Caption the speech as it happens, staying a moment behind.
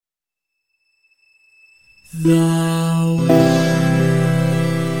The world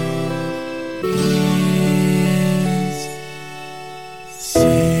is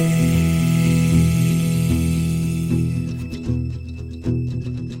saved.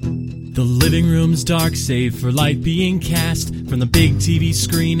 The living room's dark, save for light being cast from the big TV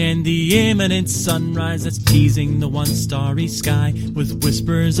screen and the imminent sunrise that's teasing the one starry sky with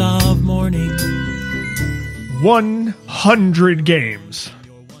whispers of morning. 100 games.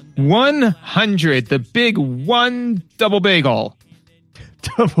 100, the big one double bagel.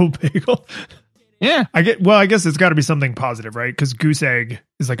 Double bagel? Yeah. I guess it's got to be something positive, right? Because goose egg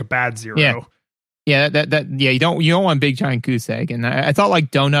is like a bad zero. Yeah, you don't want big giant goose egg. And I thought like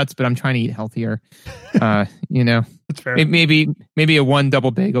donuts, but I'm trying to eat healthier. That's fair. Maybe a one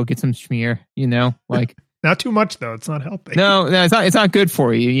double bagel, get some schmear, like not too much though. It's not healthy. No, it's not good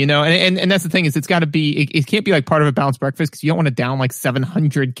for you, and that's the thing is it's got to be, it can't be like part of a balanced breakfast because you don't want to down like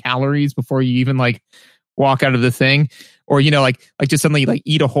 700 calories before you even like walk out of the thing. Or, like just suddenly like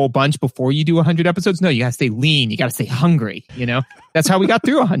eat a whole bunch before you do 100 episodes. No, you got to stay lean. You got to stay hungry. That's how we got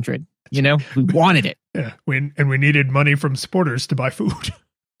through 100. We wanted it. Yeah. We needed money from supporters to buy food.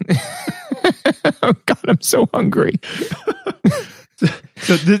 Oh God, I'm so hungry.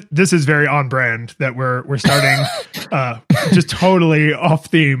 So this is very on brand that we're starting just totally off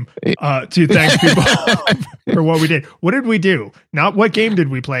theme to thank people for what we did. What did we do? Not what game did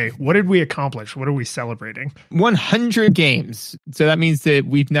we play? What did we accomplish? What are we celebrating? 100 games. So that means that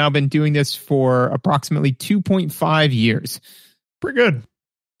we've now been doing this for approximately 2.5 years. Pretty good.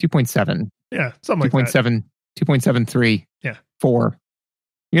 2.7. Yeah, something like that. 2.73. Yeah. 4.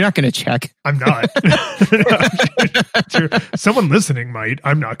 You're not going to check. I'm not. Someone listening might.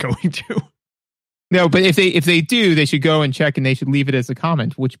 I'm not going to. No, but if they do, they should go and check and they should leave it as a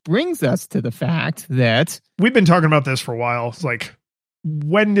comment, which brings us to the fact that we've been talking about this for a while. It's like,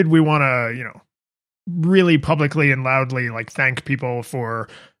 when did we want to, really publicly and loudly like thank people for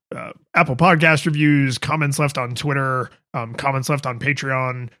Apple Podcast reviews, comments left on Twitter, comments left on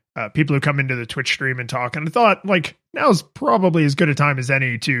Patreon, people who come into the Twitch stream and talk. And I thought like now's probably as good a time as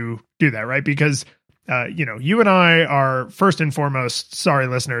any to do that, right? Because, you and I are first and foremost, sorry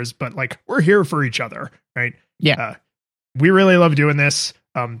listeners, but like we're here for each other, right? Yeah. We really love doing this.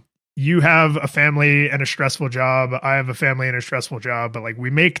 You have a family and a stressful job. I have a family and a stressful job, but like we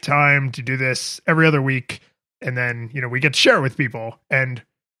make time to do this every other week. And then, we get to share it with people. And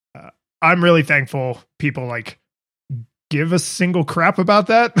I'm really thankful people like give a single crap about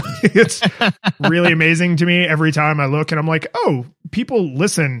that. It's really amazing to me every time I look and I'm like, oh, people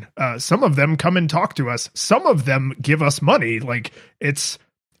listen. Some of them come and talk to us. Some of them give us money. Like it's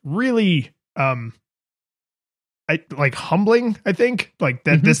really, humbling, I think, like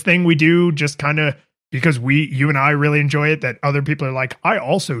that this thing we do just kind of because you and I really enjoy it, that other people are like, I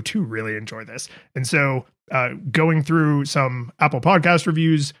also too really enjoy this. And so going through some Apple Podcast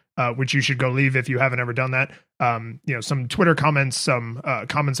reviews, which you should go leave if you haven't ever done that. Some Twitter comments, some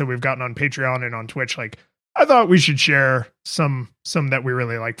comments that we've gotten on Patreon and on Twitch. Like I thought we should share some that we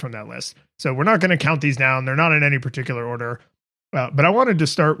really liked from that list. So we're not going to count these down. They're not in any particular order. But I wanted to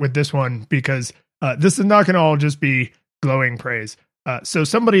start with this one because this is not going to all just be glowing praise. So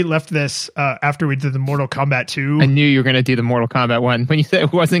somebody left this after we did the Mortal Kombat 2. I knew you were going to do the Mortal Kombat one. When you said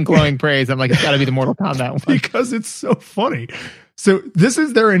it wasn't glowing praise, I'm like, it's got to be the Mortal Kombat one. Because it's so funny. So this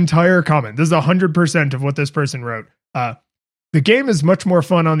is their entire comment. This is 100% of what this person wrote. The game is much more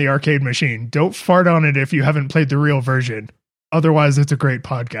fun on the arcade machine. Don't fart on it if you haven't played the real version. Otherwise, it's a great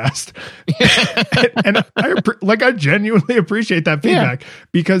podcast. and I genuinely appreciate that feedback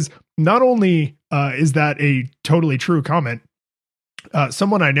because not only is that a totally true comment,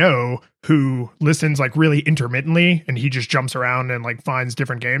 someone I know who listens like really intermittently and he just jumps around and like finds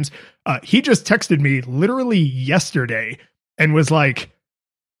different games. He just texted me literally yesterday and was like,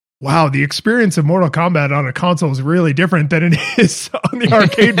 wow, the experience of Mortal Kombat on a console is really different than it is on the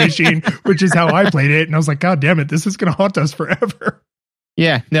arcade machine, which is how I played it. And I was like, God damn it, this is going to haunt us forever.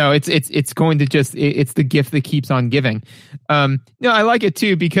 Yeah, no, it's going to just, it's the gift that keeps on giving. No, I like it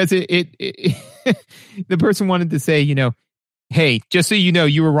too, because it the person wanted to say, hey, just so you know,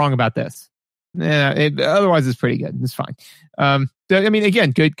 you were wrong about this. Otherwise it's pretty good. It's fine.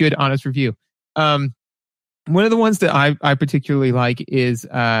 Again, good, honest review. One of the ones that I particularly like is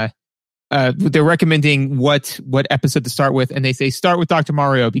they're recommending what episode to start with, and they say start with Dr.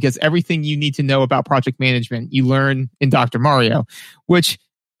 Mario because everything you need to know about project management you learn in Dr. Mario, which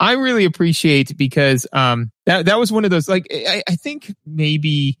I really appreciate because that was one of those, like, I think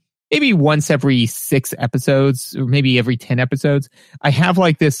maybe once every 6 episodes or maybe every 10 episodes, I have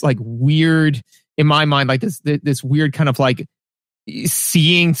like this like weird, in my mind, like this weird kind of like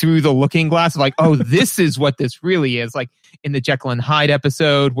seeing through the looking glass of like, oh, this is what this really is. Like in the Jekyll and Hyde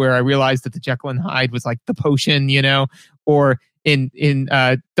episode where I realized that the Jekyll and Hyde was like the potion, or in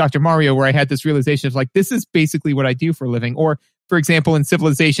Dr. Mario where I had this realization of like, this is basically what I do for a living. Or for example, in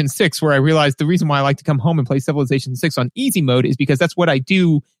Civilization 6, where I realized the reason why I like to come home and play Civilization 6 on easy mode is because that's what I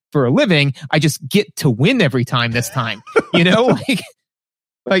do for a living. I just get to win every time this time,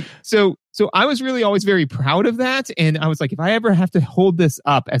 So I was really always very proud of that. And I was like, if I ever have to hold this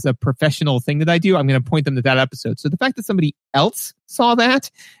up as a professional thing that I do, I'm going to point them to that episode. So the fact that somebody else saw that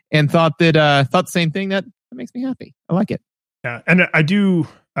and thought the same thing, that makes me happy. I like it. Yeah. And I do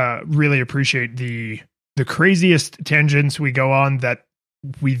really appreciate the craziest tangents we go on that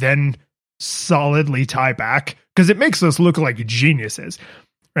we then solidly tie back, because it makes us look like geniuses.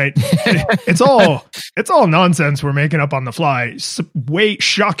 Right. It's all nonsense we're making up on the fly. Way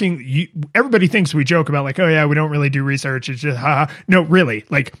shocking. Everybody thinks we joke about like, oh yeah, we don't really do research. It's just, no, really.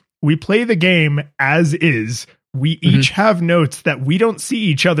 Like we play the game as is. We each have notes that we don't see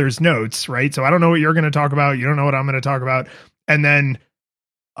each other's notes. Right. So I don't know what you're going to talk about. You don't know what I'm going to talk about. And then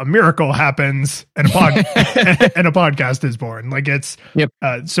a miracle happens and and a podcast is born. Like it's,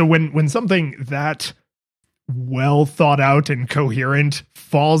 so when something that well thought out and coherent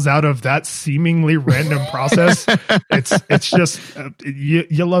falls out of that seemingly random process, it's just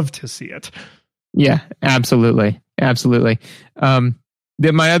you love to see it. Yeah, absolutely. My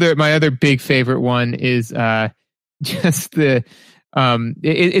other big favorite one is just the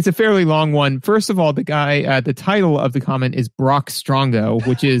it's a fairly long one. First of all, the guy, the title of the comment is Brock Strongo,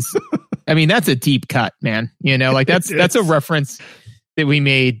 which is I mean, that's a deep cut, man. That's a reference that we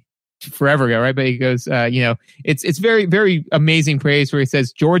made forever ago, right? But he goes, it's very, very amazing praise where he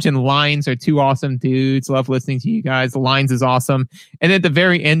says, George and Lines are two awesome dudes. Love listening to you guys. Lines is awesome. And at the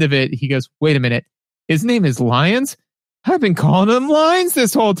very end of it, he goes, wait a minute. His name is Lions? I've been calling him Lines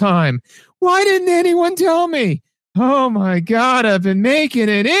this whole time. Why didn't anyone tell me? Oh my God, I've been making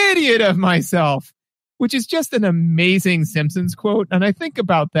an idiot of myself, which is just an amazing Simpsons quote. And I think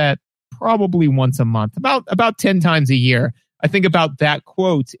about that probably once a month, about 10 times a year. I think about that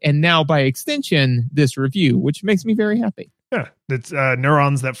quote, and now by extension, this review, which makes me very happy. Yeah, it's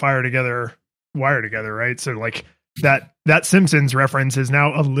neurons that wire together, right? So like that Simpsons reference is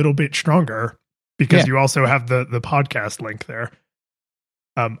now a little bit stronger because you also have the podcast link there.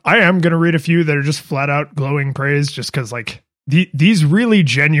 I am going to read a few that are just flat out glowing praise, just because like these really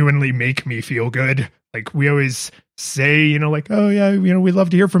genuinely make me feel good. Like we always say, like, oh yeah, we love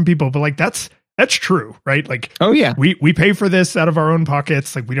to hear from people, but like that's true, right? Like, oh yeah, we pay for this out of our own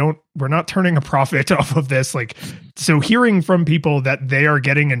pockets. Like we're not turning a profit off of this. Like, so hearing from people that they are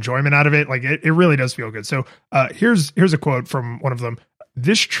getting enjoyment out of it, like it really does feel good. So here's a quote from one of them.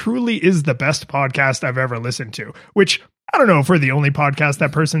 This truly is the best podcast I've ever listened to, which I don't know if we're the only podcast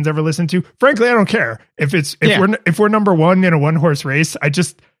that person's ever listened to. Frankly, I don't care if we're number one in a one horse race.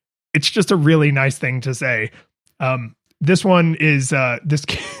 It's just a really nice thing to say. This one is this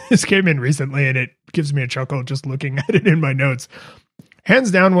came in recently, and it gives me a chuckle just looking at it in my notes.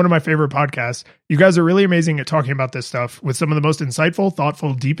 Hands down, one of my favorite podcasts. You guys are really amazing at talking about this stuff with some of the most insightful,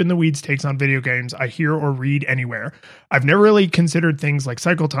 thoughtful, deep in the weeds takes on video games I hear or read anywhere. I've never really considered things like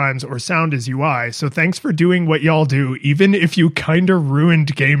cycle times or sound as UI, so thanks for doing what y'all do, even if you kind of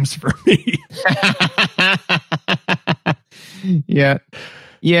ruined games for me. Yeah.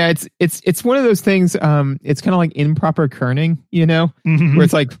 Yeah, it's one of those things. It's kind of like improper kerning, where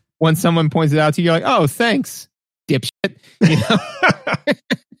it's like when someone points it out to you, you're like, "Oh, thanks, dipshit."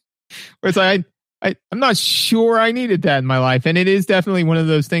 Where it's like, I'm not sure I needed that in my life, and it is definitely one of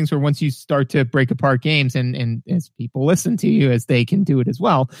those things where once you start to break apart games, and as people listen to you, as they can do it as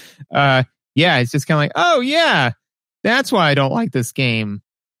well, it's just kind of like, "Oh yeah, that's why I don't like this game."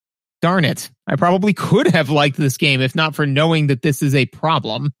 Darn it. I probably could have liked this game if not for knowing that this is a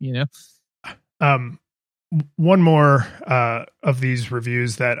problem, One more of these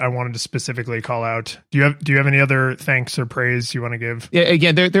reviews that I wanted to specifically call out. Do you have any other thanks or praise you want to give? Yeah,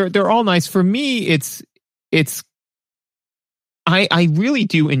 again, they're all nice. For me, it's I really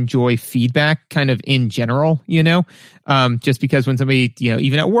do enjoy feedback kind of in general, just because when somebody,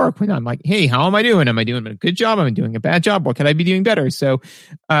 even at work, when I'm like, hey, how am I doing? Am I doing a good job? Am I doing a bad job? What could I be doing better? So,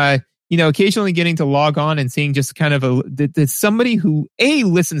 occasionally getting to log on and seeing just kind of somebody who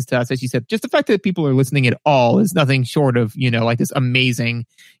listens to us, as you said, just the fact that people are listening at all is nothing short of, like this amazing,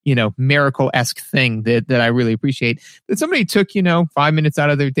 miracle-esque thing that I really appreciate. That somebody took, 5 minutes out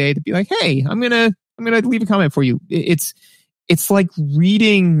of their day to be like, hey, I'm going to leave a comment for you. It's like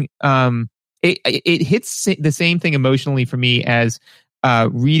reading, it hits the same thing emotionally for me as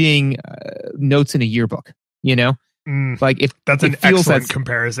reading notes in a yearbook, Like if that's an excellent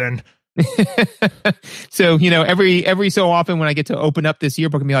comparison. So, every so often when I get to open up this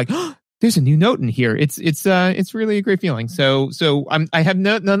yearbook and be like, oh, there's a new note in here. It's really a great feeling. So I have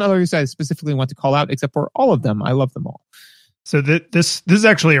none others I specifically want to call out except for all of them. I love them all. So this is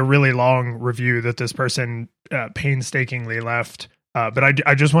actually a really long review that this person painstakingly left. But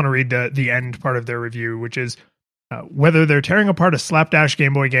I just want to read the end part of their review, which is, whether they're tearing apart a slapdash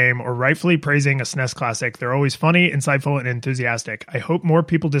Game Boy game or rightfully praising a SNES classic, they're always funny, insightful, and enthusiastic. I hope more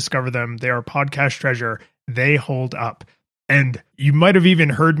people discover them. They are podcast treasure. They hold up. And you might have even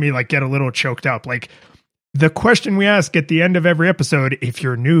heard me get a little choked up. The question we ask at the end of every episode, if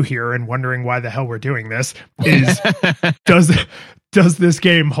you're new here and wondering why the hell we're doing this, is does this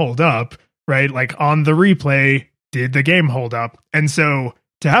game hold up? Right? On the replay, did the game hold up? And so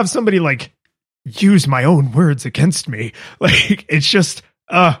to have somebody use my own words against me, it's just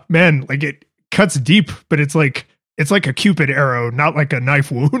man, it cuts deep, but it's like a Cupid arrow, not like a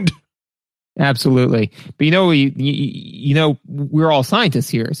knife wound. Absolutely. But we're all scientists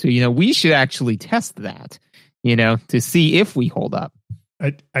here, so we should actually test that, to see if we hold up.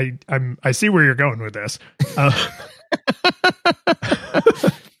 I see where you're going with this.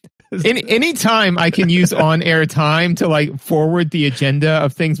 Any time I can use on-air time to forward the agenda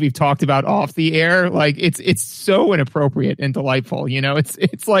of things we've talked about off the air, it's so inappropriate and delightful.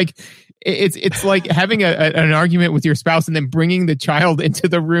 It's like having an argument with your spouse and then bringing the child into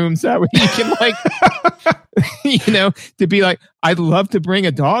the room so you can to be like, I'd love to bring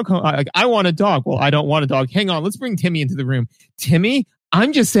a dog home. I want a dog. Well, I don't want a dog. Hang on, let's bring Timmy into the room. Timmy,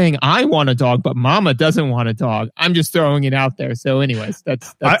 I'm just saying I want a dog, but Mama doesn't want a dog. I'm just throwing it out there. So anyways,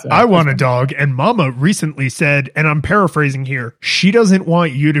 I want a dog, and Mama recently said, and I'm paraphrasing here, she doesn't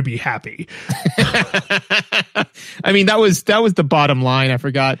want you to be happy. I mean, that was the bottom line. I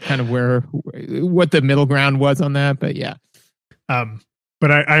forgot kind of what the middle ground was on that, but yeah. But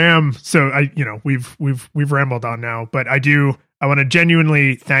I am, so we've rambled on now, but I want to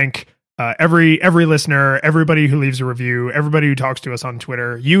genuinely thank every listener, everybody who leaves a review, everybody who talks to us on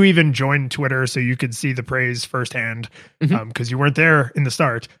Twitter. You even joined Twitter so you could see the praise firsthand, because you weren't there in the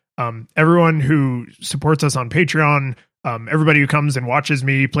start. Everyone who supports us on Patreon, everybody who comes and watches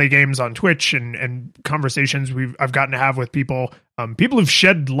me play games on Twitch, and conversations I've gotten to have with people, people who've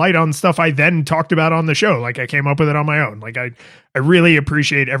shed light on stuff I then talked about on the show. I came up with it on my own. I really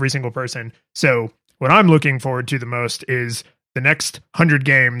appreciate every single person. So what I'm looking forward to the most is the next 100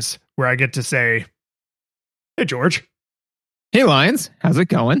 games where I get to say, hey, George. Hey, Lions. How's it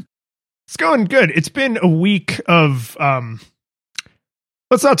going? It's going good. It's been a week of,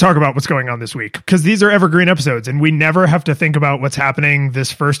 let's not talk about what's going on this week, because these are evergreen episodes and we never have to think about what's happening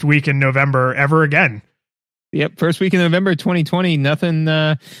this first week in November ever again. Yep. First week in November, 2020, nothing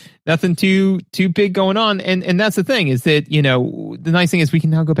too big going on. And that's the thing, is that, the nice thing is we can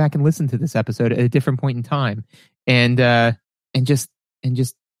now go back and listen to this episode at a different point in time and just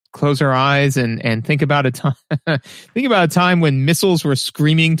close our eyes and think about a time when missiles were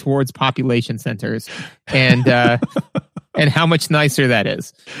screaming towards population centers and how much nicer that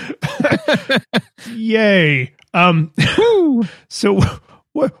is. Yay. So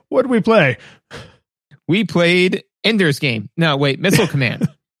what did we play? We played Ender's Game. No, wait, Missile Command.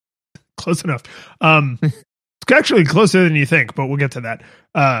 Close enough. It's actually closer than you think, but we'll get to that.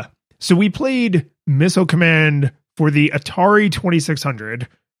 So we played Missile Command for the Atari 2600,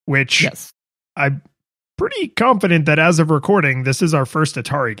 which I'm pretty confident that as of recording, this is our first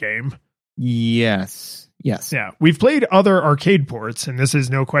Atari game. Yes. Yeah. We've played other arcade ports, and this is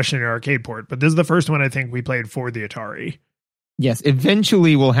no question an arcade port, but this is the first one I think we played for the Atari. Yes.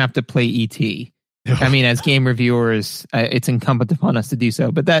 Eventually we'll have to play E.T. I mean, as game reviewers, it's incumbent upon us to do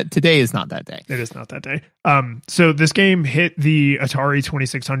so, but that today is not that day. It is not that day. So this game hit the Atari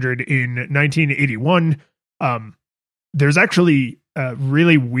 2600 in 1981. There's actually a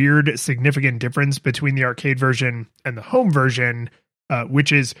really weird, significant difference between the arcade version and the home version,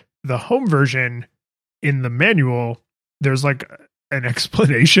 which is the home version in the manual. There's an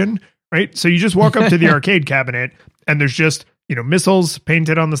explanation, right? So you just walk up to the arcade cabinet and there's just, missiles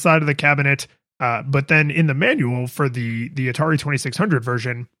painted on the side of the cabinet. But then in the manual for the Atari 2600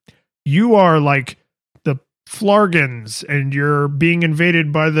 version, you are like the Flargans and you're being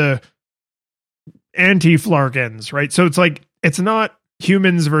invaded by the anti-Flargans, right? So it's not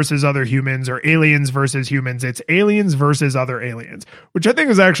humans versus other humans or aliens versus humans. It's aliens versus other aliens, which I think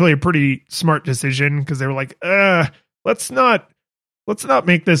is actually a pretty smart decision, because they were like, let's not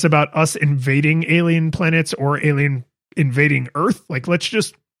make this about us invading alien planets or alien invading Earth. Let's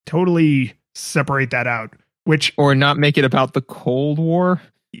just totally separate that out, or not make it about the Cold War.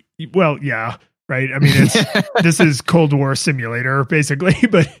 Well, yeah. right? I mean, this is Cold War simulator basically,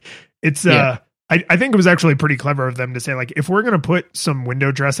 but it's I think it was actually pretty clever of them to say, like, if we're going to put some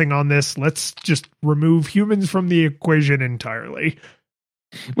window dressing on this, let's just remove humans from the equation entirely.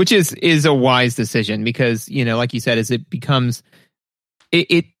 Which is a wise decision because, you know, like you said, as it becomes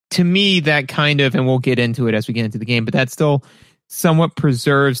it to me, that kind of, and we'll get into it as we get into the game, but that still somewhat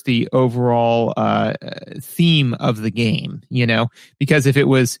preserves the overall theme of the game, you know, because if it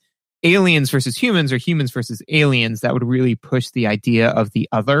was aliens versus humans or humans versus aliens, that would really push the idea of the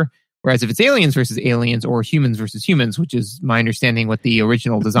other. Whereas if it's aliens versus aliens or humans versus humans, which is my understanding what the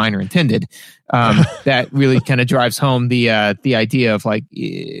original designer intended, that really kind of drives home the idea of like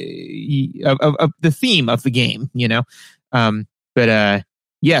of the theme of the game, you know. But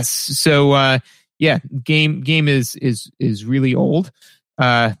yes, so game is really old.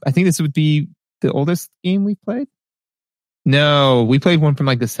 I think this would be the oldest game we played. No, we played one from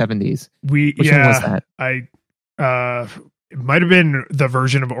like the 70s. Which one was that? It might have been the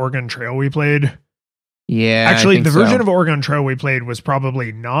version of Oregon Trail we played. Yeah, actually, the version of Oregon Trail we played was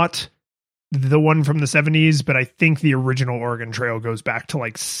probably not the one from the 70s, but I think the original Oregon Trail goes back to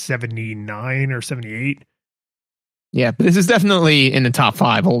like 79 or 78. Yeah, but this is definitely in the top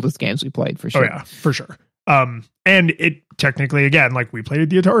 5 oldest games we played for sure. Oh yeah, for sure. And it technically, again, like we played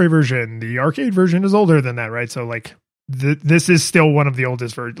the Atari version, the arcade version is older than that, right? So like this is still one of the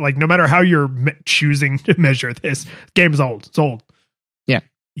oldest versions. Like no matter how you're choosing to measure this, game is old. It's old. Yeah.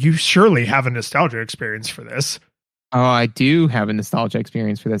 You surely have a nostalgia experience for this. Oh, I do have a nostalgia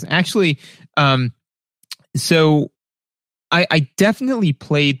experience for this. Actually, so I definitely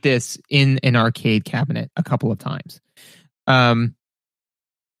played this in an arcade cabinet a couple of times.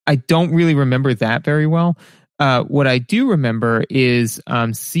 I don't really remember that very well. What I do remember is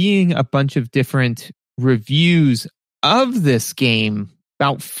seeing a bunch of different reviews of this game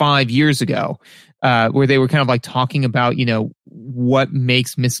about 5 years ago, where they were kind of like talking about, you know, what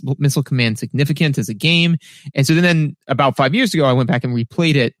makes Missile Command significant as a game. And so then about 5 years ago, I went back and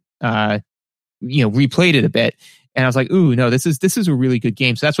replayed it a bit. And I was like, ooh, no, this is a really good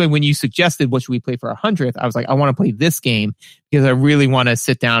game. So that's why when you suggested what should we play for our 100th, I was like, I want to play this game because I really want to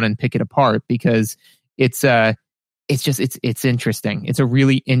sit down and pick it apart because it's interesting. It's a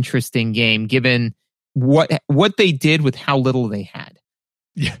really interesting game given what they did with how little they had.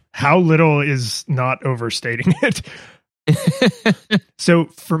 Yeah, how little is not overstating it. So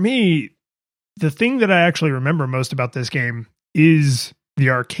for me, the thing that I actually remember most about this game is the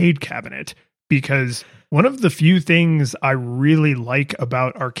arcade cabinet, because one of the few things I really like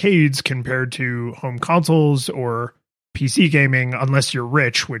about arcades compared to home consoles or PC gaming, unless you're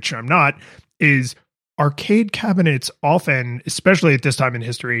rich, which I'm not, is arcade cabinets often, especially at this time in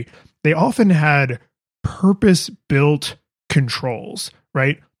history, they often had purpose-built controls,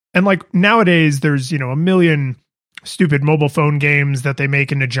 right? And like nowadays, there's, you know, a million stupid mobile phone games that they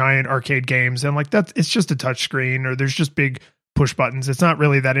make into giant arcade games. And like it's just a touch screen or there's just big push buttons. It's not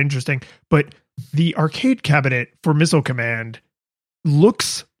really that interesting. But the arcade cabinet for Missile Command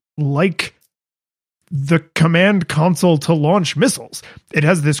looks like the command console to launch missiles. It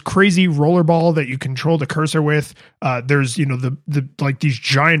has this crazy rollerball that you control the cursor with. There's, you know, the like these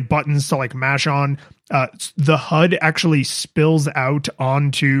giant buttons to like mash on. The HUD actually spills out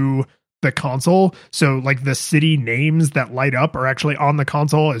onto the console. So like the city names that light up are actually on the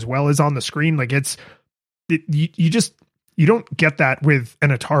console as well as on the screen. Like you don't get that with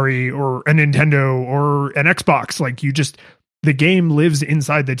an Atari or a Nintendo or an Xbox. Like the game lives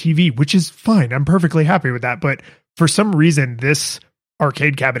inside the TV, which is fine. I'm perfectly happy with that. But for some reason, this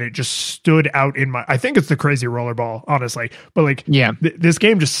arcade cabinet just stood out I think it's the crazy rollerball, honestly. But like, yeah, this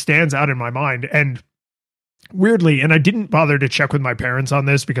game just stands out in my mind. And weirdly, and I didn't bother to check with my parents on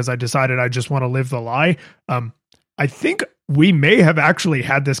this because I decided I just want to live the lie. I think we may have actually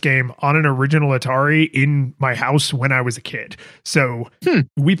had this game on an original Atari in my house when I was a kid. So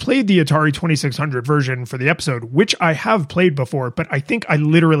we played the Atari 2600 version for the episode, which I have played before, but I think I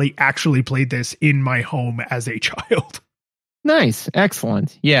literally actually played this in my home as a child. Nice.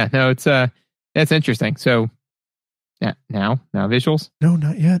 Excellent. Yeah, no, it's that's interesting. So now visuals? No,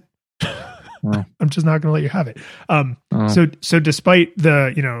 not yet. Oh. I'm just not going to let you have it. So despite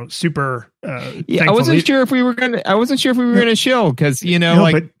the, you know, super, I wasn't sure if we were going to shill because, you know, no,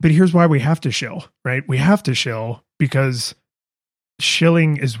 like, but here's why we have to shill, right? We have to shill because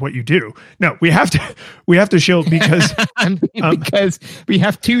shilling is what you do. No, we have to shill because, because we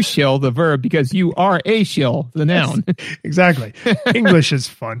have to shill the verb because you are a shill, the noun. Exactly. English is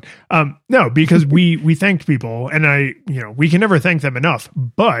fun. No, because we thanked people and we can never thank them enough,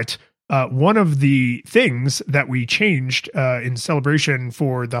 but one of the things that we changed in celebration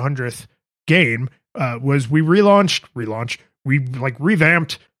for the 100th game was we we like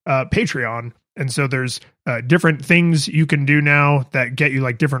revamped Patreon. And so there's different things you can do now that get you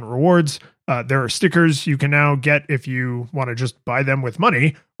like different rewards. There are stickers you can now get if you want to just buy them with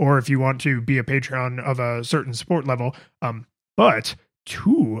money, or if you want to be a Patreon of a certain support level. But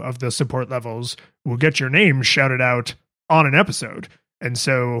 2 of the support levels will get your name shouted out on an episode. And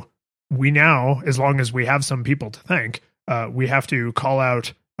so we now, as long as we have some people to thank, we have to call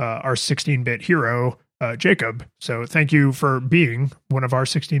out our 16-bit hero, Jacob. So thank you for being one of our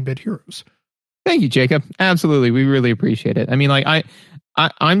 16-bit heroes. Thank you, Jacob. Absolutely. We really appreciate it. I mean, like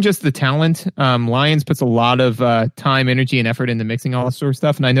I'm just the talent. Lions puts a lot of time, energy, and effort into mixing all this sort of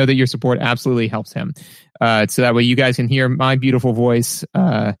stuff. And I know that your support absolutely helps him. So that way you guys can hear my beautiful voice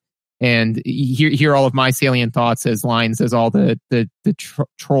and hear all of my salient thoughts as Lions does all the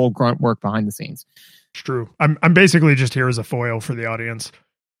troll grunt work behind the scenes. It's true. I'm basically just here as a foil for the audience.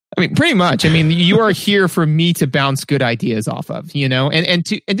 I mean, pretty much. I mean, you are here for me to bounce good ideas off of, you know, and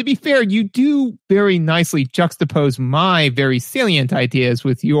to be fair, you do very nicely juxtapose my very salient ideas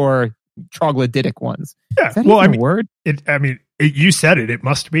with your troglodytic ones. Yeah. Is that even a word? You said it. It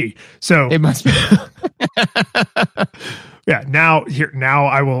must be. So it must be. Yeah. Now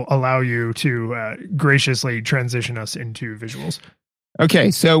I will allow you to graciously transition us into visuals.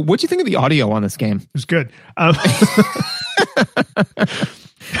 Okay. So what do you think of the audio on this game? It was good.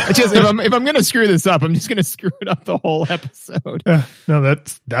 If I'm going to screw this up, I'm just going to screw it up the whole episode. No,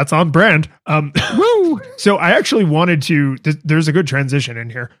 that's on brand. Woo! So I actually wanted to. There's a good transition in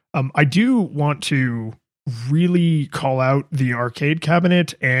here. I do want to really call out the arcade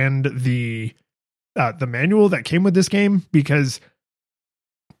cabinet and the manual that came with this game, because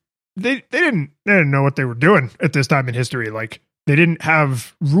they didn't know what they were doing at this time in history. Like, they didn't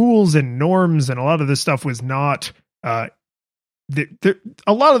have rules and norms, and a lot of this stuff was not.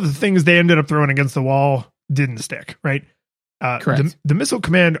 A lot of the things they ended up throwing against the wall didn't stick, right? Correct. The Missile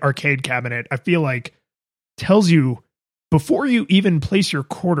Command arcade cabinet, I feel like, tells you before you even place your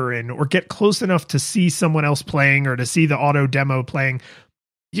quarter in or get close enough to see someone else playing or to see the auto demo playing,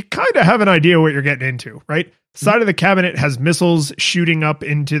 you kind of have an idea what you're getting into, right? Side of the cabinet has missiles shooting up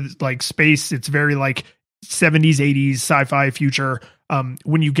into like space. It's very like 70s, 80s sci-fi future.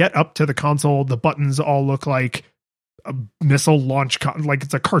 When you get up to the console, the buttons all look like a missile launch, like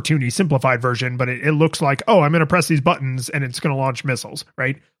it's a cartoony simplified version, but it looks like, oh, I'm going to press these buttons and it's going to launch missiles,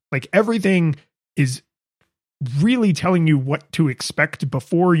 right? Like, everything is really telling you what to expect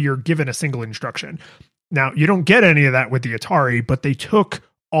before you're given a single instruction. Now, you don't get any of that with the Atari, but they took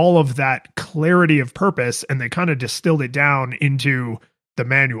all of that clarity of purpose and they kind of distilled it down into the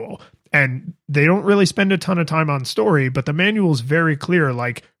manual. And they don't really spend a ton of time on story, but the manual is very clear,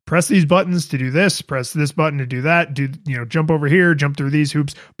 like, press these buttons to do this, press this button to do that, jump over here, jump through these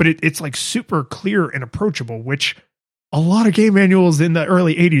hoops. But it's like super clear and approachable, which a lot of game manuals in the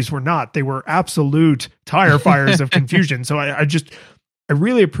early 80s were not. They were absolute tire fires of confusion. So I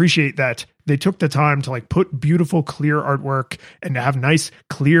really appreciate that they took the time to like put beautiful, clear artwork and to have nice,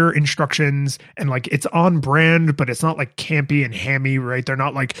 clear instructions, and like it's on brand, but it's not like campy and hammy, right? They're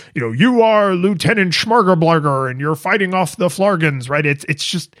not like, you are Lieutenant Schmargerblarger and you're fighting off the Flargans, right?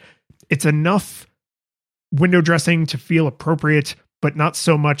 It's enough window dressing to feel appropriate, but not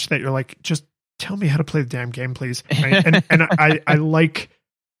so much that you're like, just tell me how to play the damn game, please. Right? And I like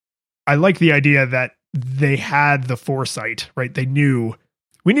the idea that they had the foresight, right? They knew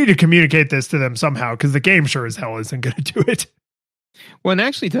we need to communicate this to them somehow, because the game sure as hell isn't going to do it. Well, and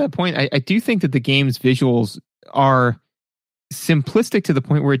actually, to that point, I do think that the game's visuals are simplistic to the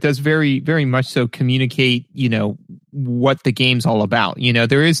point where it does very, very much so communicate, what the game's all about.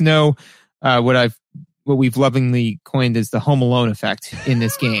 There is no what we've lovingly coined as the Home Alone effect in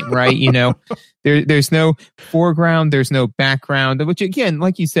this game, right? There's no foreground, there's no background, which again,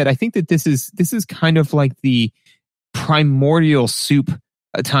 like you said, I think that this is kind of like the primordial soup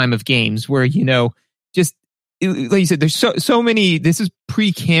time of games where, just like you said, there's so many, this is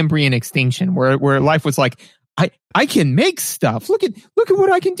pre-Cambrian extinction where life was like, I can make stuff. Look at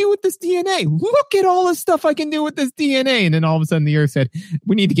what I can do with this DNA. Look at all the stuff I can do with this DNA. And then all of a sudden the Earth said,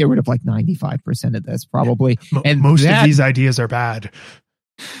 we need to get rid of like 95% of this probably. And most of these ideas are bad.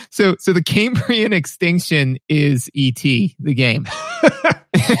 So the Cambrian extinction is E.T., the game.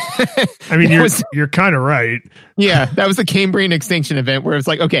 I mean, you're kind of right. Yeah, that was the Cambrian extinction event where it's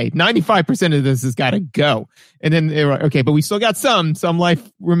like, okay, 95% of this has got to go. And then they were like, okay, but we still got some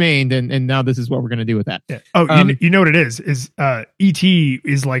life remained, and now this is what we're going to do with that. Yeah. Oh, you know what it is E.T.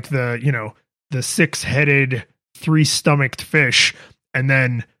 is like the 6-headed, 3-stomached fish, and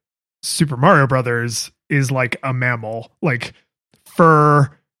then Super Mario Brothers is like a mammal, like fur,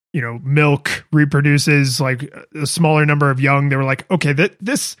 milk reproduces like a smaller number of young. They were like, okay,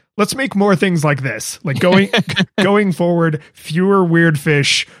 this let's make more things like this. Like going forward, fewer weird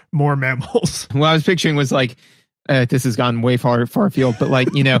fish, more mammals. What I was picturing was like, this has gone way far afield, but like,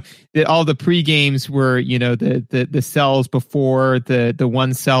 all the pre-games were, the cells before the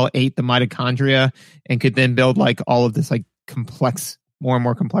one cell ate the mitochondria and could then build like all of this like complex, more and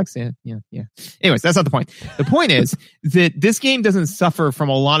more complex. Yeah. Anyways, that's not the point. The point is that this game doesn't suffer from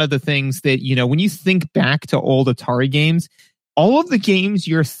a lot of the things that, when you think back to old Atari games, all of the games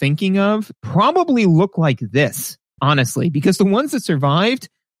you're thinking of probably look like this, honestly, because the ones that survived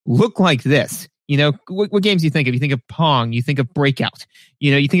look like this. What games do you think of? You think of Pong, you think of Breakout,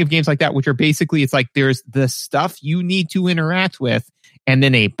 you think of games like that, which are basically, it's like there's the stuff you need to interact with and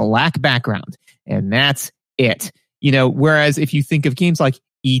then a black background. And that's it. Whereas if you think of games like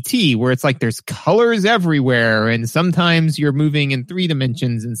E.T., where it's like there's colors everywhere and sometimes you're moving in 3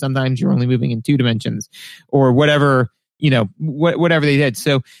 dimensions and sometimes you're only moving in 2 dimensions or whatever, whatever they did.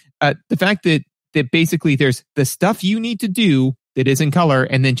 So the fact that basically there's the stuff you need to do that is in color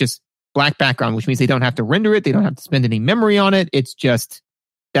and then just black background, which means they don't have to render it. They don't have to spend any memory on it. It's just,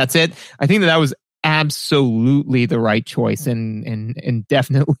 that's it. I think that was absolutely the right choice and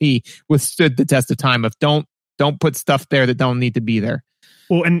definitely withstood the test of time of don't put stuff there that don't need to be there.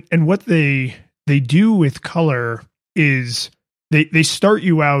 Well, and what they do with color is they start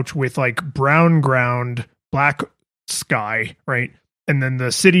you out with like brown ground, black sky, right? And then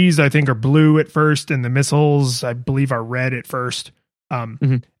the cities, I think, are blue at first, and the missiles, I believe, are red at first.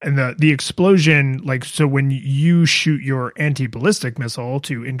 And the explosion, like, so when you shoot your anti-ballistic missile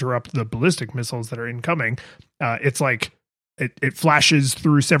to interrupt the ballistic missiles that are incoming, it's like it flashes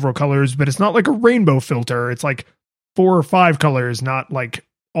through several colors, but it's not like a rainbow filter. It's like 4 or 5 colors, not like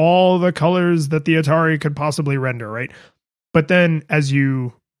all the colors that the Atari could possibly render, right? But then as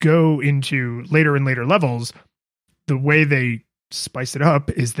you go into later and later levels, the way they spice it up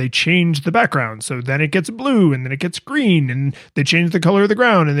is they change the background. So then it gets blue and then it gets green and they change the color of the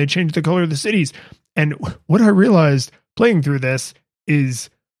ground and they change the color of the cities. And what I realized playing through this is,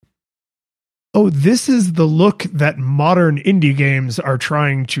 oh, this is the look that modern indie games are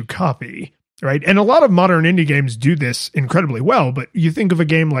trying to copy, right? And a lot of modern indie games do this incredibly well, but you think of a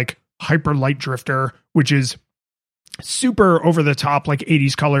game like Hyper Light Drifter, which is super over the top, like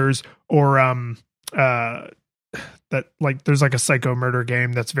 80s colors, or that like there's like a psycho murder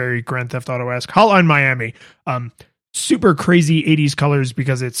game that's very Grand Theft Auto-esque. Hotline Miami, super crazy 80s colors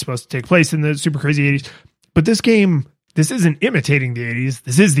because it's supposed to take place in the super crazy 80s. But this game, this isn't imitating the 80s.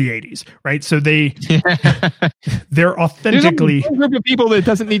 This is the 80s, right? So they're authentically... There's a group of people that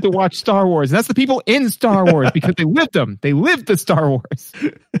doesn't need to watch Star Wars. And that's the people in Star Wars because they lived them. They lived the Star Wars.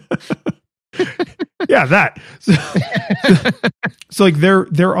 Yeah, that. So like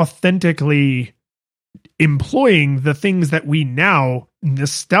they're authentically employing the things that we now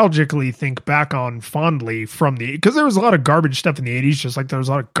nostalgically think back on fondly from because there was a lot of garbage stuff in the 80s, just like there was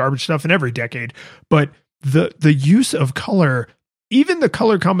a lot of garbage stuff in every decade. But the use of color, even the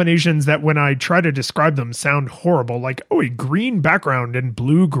color combinations that when I try to describe them sound horrible, like, oh, a green background and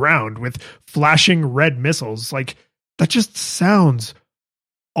blue ground with flashing red missiles, like that just sounds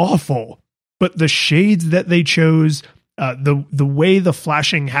awful. But the shades that they chose, the way the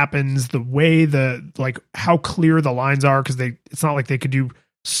flashing happens, the way how clear the lines are, because it's not like they could do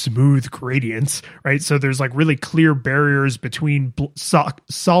smooth gradients, right? So there's like really clear barriers between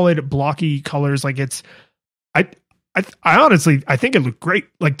solid blocky colors. Like I honestly, I think it looked great.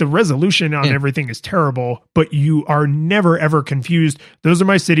 Like the resolution on everything is terrible, but you are never ever confused. Those are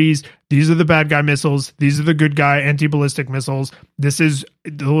my cities. These are the bad guy missiles. These are the good guy anti-ballistic missiles. This is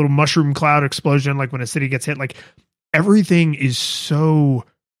the little mushroom cloud explosion. Like when a city gets hit, like everything is so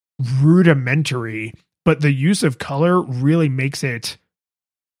rudimentary, but the use of color really makes it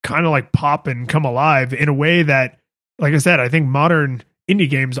kind of like pop and come alive in a way that, like I said, I think modern indie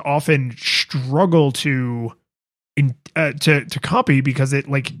games often struggle to copy because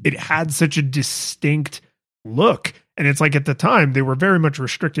it had such a distinct look. And it's like at the time they were very much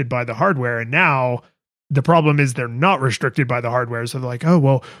restricted by the hardware, and now the problem is they're not restricted by the hardware. So they're like, oh,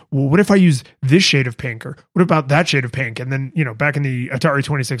 well, what if I use this shade of pink, or what about that shade of pink? And then, back in the Atari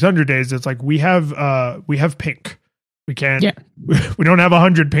 2600 days, it's like, we have pink. We can't, we don't have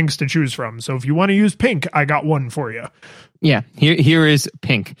 100 pinks to choose from. So if you want to use pink, I got one for you. Yeah, here is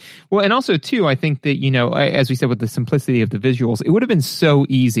pink. Well, and also too, I think that, as we said, with the simplicity of the visuals, it would have been so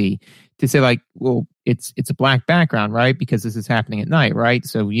easy to say like, well, it's a black background, right? Because this is happening at night, right?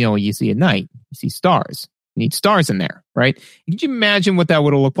 So, you see at night, you see stars. need stars in there, right? Could you imagine what that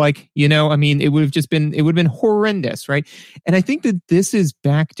would have looked like? I mean, it would have been horrendous, right? And I think that this is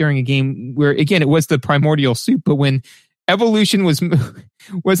back during a game where, again, it was the primordial soup, but when Evolution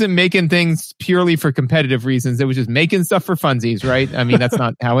wasn't making things purely for competitive reasons. It was just making stuff for funsies, right? I mean, that's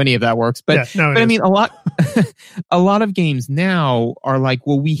not how any of that works. But, yeah, I mean, a lot of games now are like,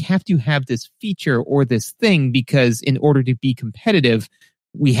 well, we have to have this feature or this thing because in order to be competitive,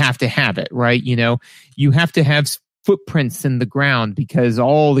 we have to have it, right? You have to have footprints in the ground because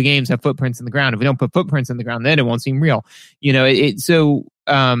all the games have footprints in the ground. If we don't put footprints in the ground, then it won't seem real. So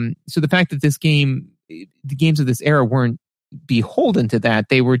the fact that the games of this era weren't beholden to that.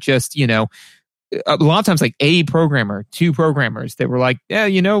 They were just, a lot of times like a programmer, two programmers that were like, yeah,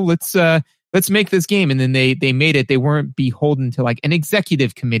 let's make this game. And then they made it. They weren't beholden to like an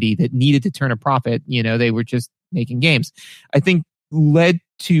executive committee that needed to turn a profit. They were just making games. I think led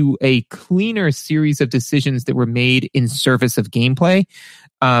to a cleaner series of decisions that were made in service of gameplay.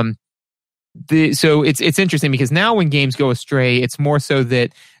 So it's interesting because now when games go astray, it's more so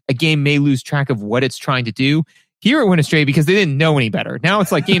that a game may lose track of what it's trying to do. Here it went astray because they didn't know any better. Now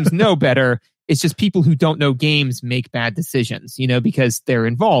it's like games know better. It's just people who don't know games make bad decisions, because they're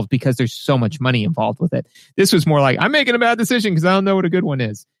involved, because there's so much money involved with it. This was more like, I'm making a bad decision because I don't know what a good one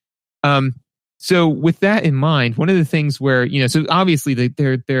is. So with that in mind, one of the things where, so obviously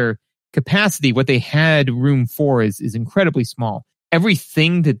their capacity, what they had room for is incredibly small.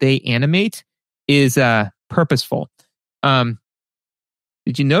 Everything that they animate is purposeful.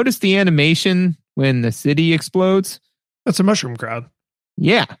 Did you notice the animation when the city explodes? That's a mushroom crowd.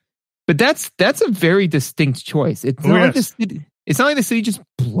 Yeah, but that's a very distinct choice. It's not like the city just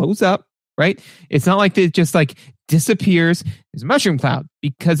blows up, right? It's not like it just like disappears. There's a mushroom cloud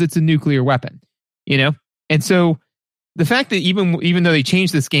because it's a nuclear weapon, And so the fact that even though they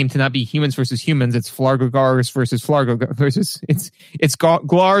changed this game to not be humans versus humans, it's Flargogars versus Flargogars versus it's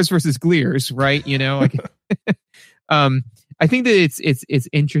Glars versus Glears, right? I think that it's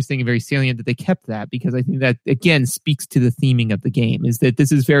interesting and very salient that they kept that because I think that again speaks to the theming of the game is that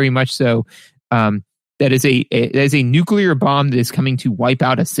this is very much so that is a nuclear bomb that is coming to wipe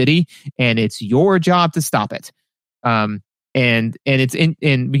out a city and it's your job to stop it. And it's and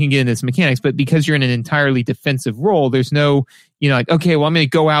we can get into this mechanics, but because you're in an entirely defensive role, there's no, like, okay, well, I'm going to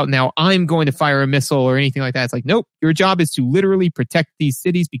go out now. I'm going to fire a missile or anything like that. It's like, nope, your job is to literally protect these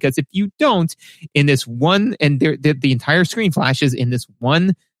cities because if you don't in this one, and the entire screen flashes in this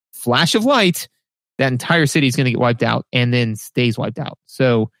one flash of light, that entire city is going to get wiped out and then stays wiped out.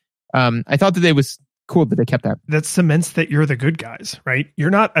 So I thought that it was cool that they kept that. That cements that you're the good guys, right?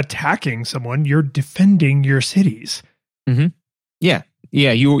 You're not attacking someone. You're defending your cities. Mm-hmm. Yeah.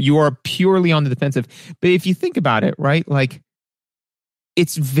 You are purely on the defensive. But if you think about it, right, like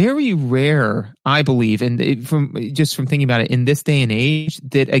it's very rare, I believe, and from thinking about it in this day and age,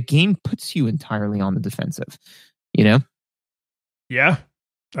 that a game puts you entirely on the defensive. Yeah.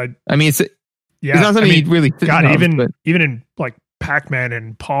 I mean, it's not something you'd really think God, of, even in like Pac-Man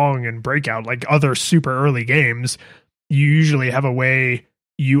and Pong and Breakout, like other super early games, you usually have a way.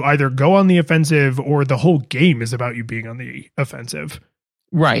 You either go on the offensive or the whole game is about you being on the offensive.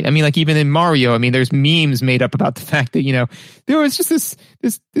 Right. I mean, like even in Mario, I mean, there's memes made up about the fact that, there was just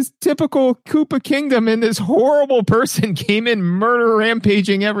this typical Koopa Kingdom and this horrible person came in murder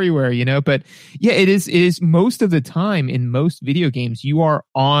rampaging everywhere, But yeah, it is most of the time in most video games, you are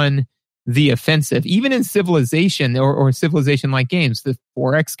on the offensive, even in Civilization or Civilization-like games, the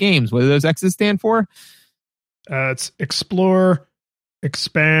 4X games. What do those X's stand for? It's explore,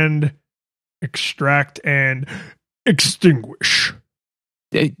 expand, extract, and extinguish.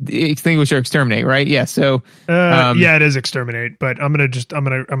 Extinguish or exterminate, right? Yeah. So, yeah, it is exterminate, but I'm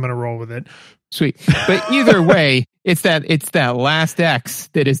gonna roll with it. Sweet. But either way, it's that last X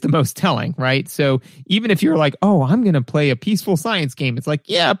that is the most telling, right? So even if you're like, oh, I'm gonna play a peaceful science game, it's like,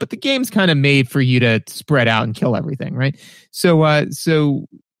 yeah, but the game's kind of made for you to spread out and kill everything, right? So,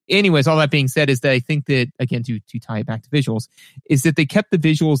 anyways, all that being said is that I think that, again, to tie it back to visuals, is that they kept the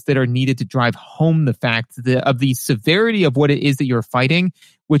visuals that are needed to drive home the fact of the severity of what it is that you're fighting,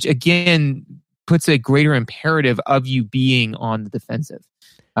 which, again, puts a greater imperative of you being on the defensive.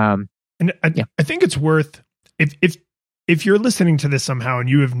 I think it's worth, if you're listening to this somehow and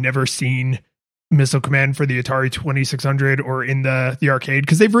you have never seen Missile Command for the Atari 2600 or in the arcade,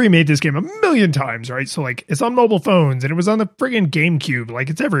 because they've remade this game a million times, right? So like it's on mobile phones and it was on the friggin' GameCube, like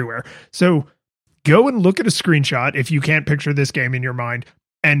it's everywhere. So go and look at a screenshot if you can't picture this game in your mind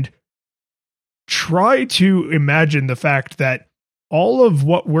and try to imagine the fact that all of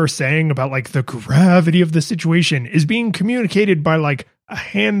what we're saying about like the gravity of the situation is being communicated by like a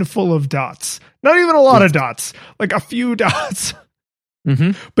handful of dots, not even a lot of dots, like a few dots.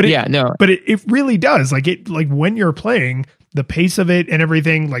 Mm-hmm. But it really does. Like when you're playing, the pace of it and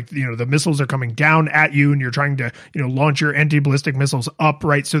everything, like, the missiles are coming down at you and you're trying to, launch your anti-ballistic missiles up,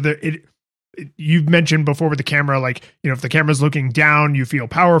 right? So that you've mentioned before with the camera, like, if the camera's looking down, you feel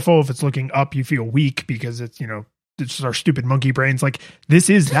powerful. If it's looking up, you feel weak because it's, it's just our stupid monkey brains. Like, this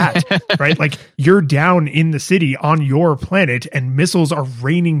is that, right? Like, you're down in the city on your planet and missiles are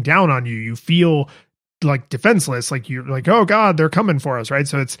raining down on you. You feel like defenseless, like you're like, oh God, they're coming for us, right?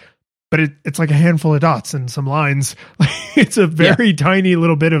 So it's like a handful of dots and some lines. It's a very tiny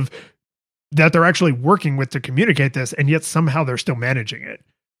little bit of that they're actually working with to communicate this, and yet somehow they're still managing it.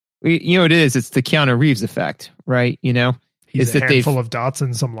 You know what it is? It's the Keanu Reeves effect, right? He's a handful of dots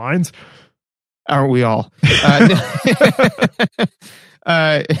and some lines. Aren't we all?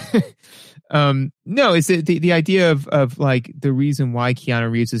 No, it's the idea of like the reason why Keanu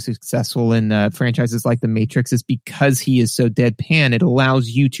Reeves is successful in franchises like The Matrix is because he is so deadpan. It allows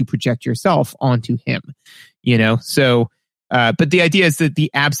you to project yourself onto him, So, but the idea is that the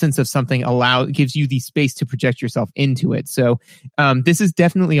absence of something gives you the space to project yourself into it. So, this is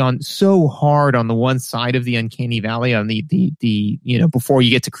definitely on so hard on the one side of the uncanny valley, on the before you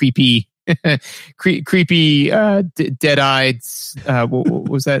get to creepy, dead-eyed. What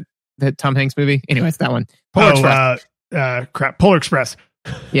was that Tom Hanks movie? Anyways, that one. Polar Express.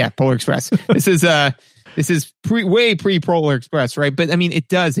 Yeah, Polar Express. This is way pre Polar Express, right? But I mean, it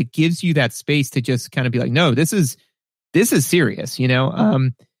gives you that space to just kind of be like, no, this is serious,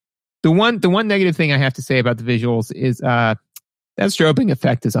 The one negative thing I have to say about the visuals is that strobing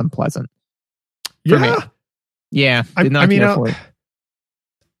effect is unpleasant. For me. Yeah, did not care for it.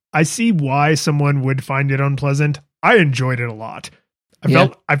 I see why someone would find it unpleasant. I enjoyed it a lot.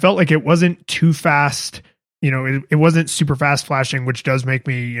 I felt like it wasn't too fast. It wasn't super fast flashing, which does make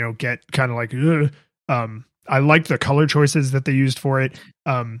me, get kind of like, ugh. I liked the color choices that they used for it.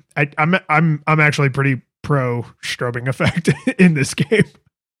 I'm actually pretty pro strobing effect in this game.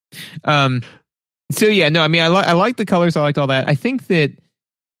 So yeah, no, I mean, I like the colors. I liked all that. I think that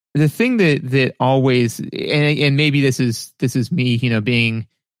the thing that always, and maybe this is me, being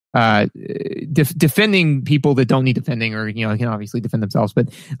defending people that don't need defending, or can obviously defend themselves, but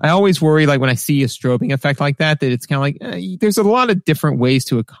I always worry, like when I see a strobing effect like that it's kind of like there's a lot of different ways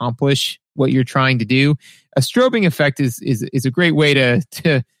to accomplish what you're trying to do. A strobing effect is a great way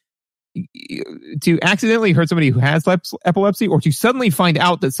to accidentally hurt somebody who has epilepsy, or to suddenly find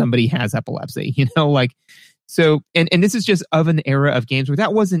out that somebody has epilepsy. So, and this is just of an era of games where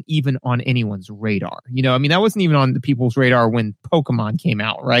that wasn't even on anyone's radar. I mean, that wasn't even on the people's radar when Pokemon came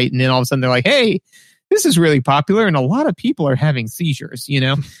out, right? And then all of a sudden they're like, hey, this is really popular and a lot of people are having seizures, We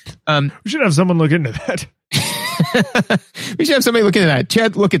should have someone look into that. We should have somebody look into that.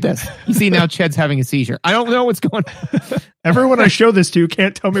 Ched, look at this. You see, now Ched's having a seizure. I don't know what's going on. Everyone I show this to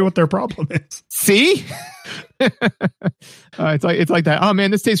can't tell me what their problem is. See? It's like that. Oh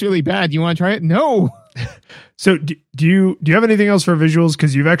man, this tastes really bad. You want to try it? No. So do you have anything else for visuals?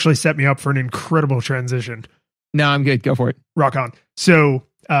 Because you've actually set me up for an incredible transition. No, I'm good. Go for it. Rock on. So,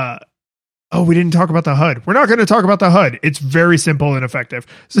 we didn't talk about the HUD. We're not going to talk about the HUD. It's very simple and effective.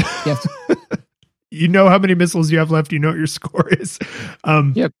 So, yes. You know how many missiles you have left. You know what your score is.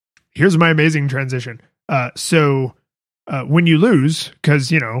 Yep. Here's my amazing transition. So when you lose, because,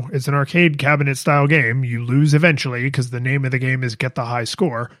 it's an arcade cabinet style game, you lose eventually because the name of the game is Get the High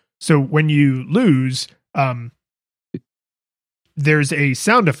Score. So when you lose, there's a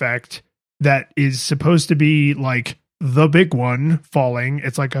sound effect that is supposed to be like the big one falling.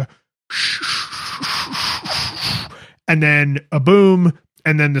 It's like a and then a boom,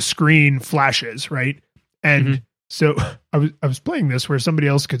 and then the screen flashes, right? And so I was playing this where somebody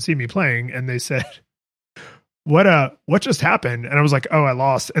else could see me playing, and they said, what just happened? And I was like, oh, I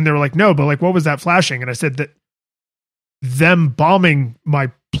lost. And they were like, no, but like, what was that flashing? And I said that them bombing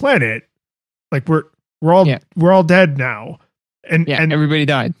my planet, like we're all dead now. And everybody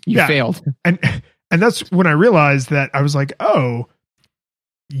died. You failed. And that's when I realized that I was like, oh,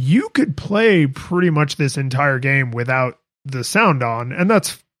 you could play pretty much this entire game without the sound on, and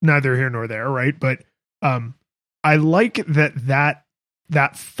that's neither here nor there, right? But I like that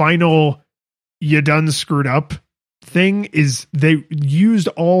final you done screwed up thing is they used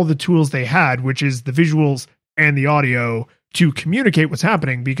all the tools they had, which is the visuals and the audio, to communicate what's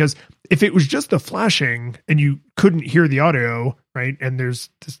happening. Because if it was just the flashing and you couldn't hear the audio, right, and there's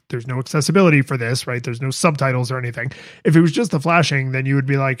no accessibility for this, right, there's no subtitles or anything. If it was just the flashing, then you would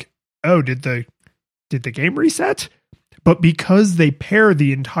be like, oh, did the game reset? But because they pair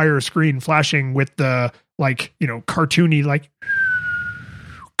the entire screen flashing with the, like, cartoony, like,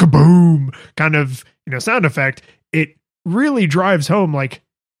 kaboom kind of, sound effect, it really drives home like,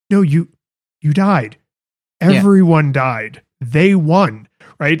 no, you died. Everyone died. They won,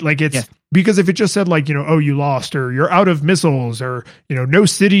 right? Like it's because if it just said like, oh, you lost or you're out of missiles or, no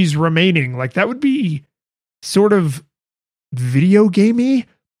cities remaining, like that would be sort of video gamey.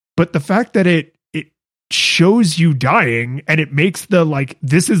 But the fact that it shows you dying and it makes the like,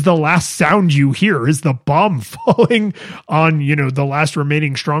 this is the last sound you hear is the bomb falling on, the last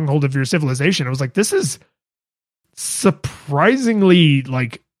remaining stronghold of your civilization. I was like, this is surprisingly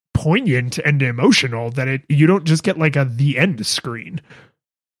like poignant and emotional that you don't just get like the end screen.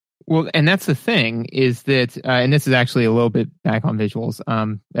 Well, and that's the thing is that, and this is actually a little bit back on visuals. I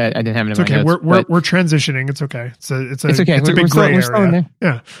didn't have it in my notes. We're transitioning. It's okay. It's okay. It's a big gray area.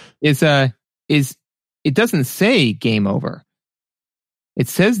 Yeah. Is it doesn't say game over. It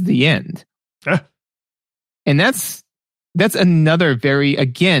says the end. And that's another very,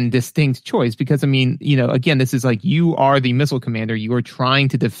 again, distinct choice because, I mean, again, this is like you are the missile commander. You are trying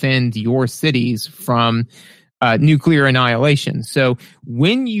to defend your cities from nuclear annihilation. So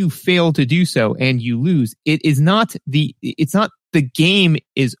when you fail to do so and you lose, it's not the game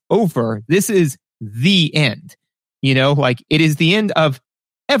is over. This is the end, like it is the end of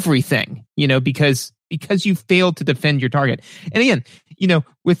everything, because you failed to defend your target. And again,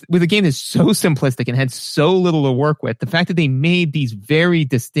 with a game that's so simplistic and had so little to work with, the fact that they made these very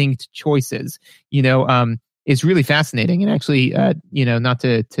distinct choices, is really fascinating. And actually, not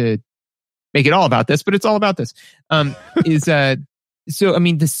to make it all about this, but it's all about this. So I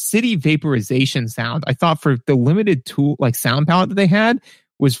mean, the city vaporization sound, I thought for the limited tool, like sound palette that they had,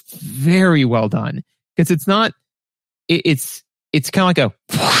 was very well done because it's not. It's kind of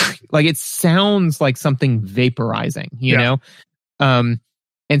like it sounds like something vaporizing, you know? And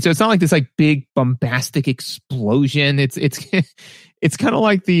so it's not like this like big bombastic explosion. It's kind of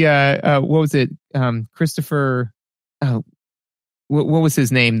like the, what was it? Christopher, what was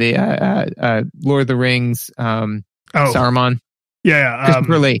his name? The, Lord of the Rings, Saruman.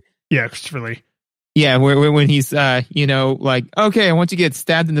 Christopher Lee. Yeah. Christopher Lee. Yeah. When he's, like, okay, I want you to get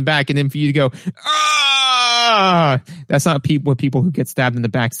stabbed in the back and then for you to go, that's not what people who get stabbed in the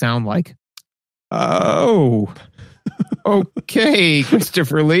back sound like. Oh, okay,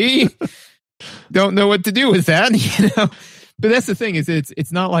 Christopher Lee. Don't know what to do with that, But that's the thing is,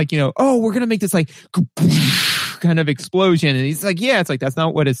 it's not like oh, we're gonna make this like kind of explosion, and he's like, yeah, it's like that's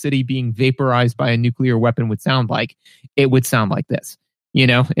not what a city being vaporized by a nuclear weapon would sound like. It would sound like this,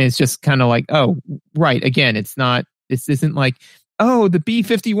 And it's just kind of like, oh, right. Again, it's not. This isn't like, oh, the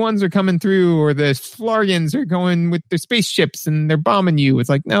B-51s are coming through or the Flargans are going with their spaceships and they're bombing you. It's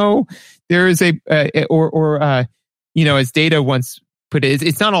like, no, there is as Data once put it,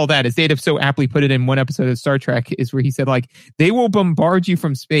 it's not all that. As Data so aptly put it in one episode of Star Trek is where he said, like, they will bombard you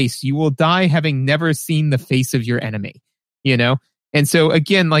from space. You will die having never seen the face of your enemy, And so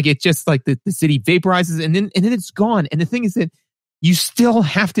again, like it just like the city vaporizes and then it's gone. And the thing is that you still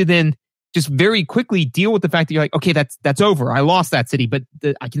have to then just very quickly deal with the fact that you're like, okay, that's over. I lost that city, but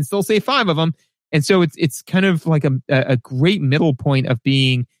I can still save 5 of them. And so it's kind of like a great middle point of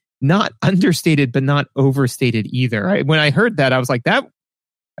being not understated, but not overstated either. When I heard that, I was like, I've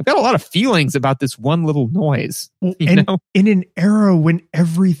got a lot of feelings about this one little noise. In an era when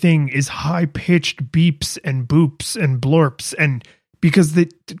everything is high pitched beeps and boops and blorps, and because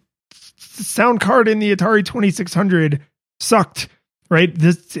the sound card in the Atari 2600 sucked. Right?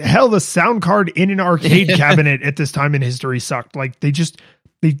 The sound card in an arcade cabinet at this time in history sucked. Like they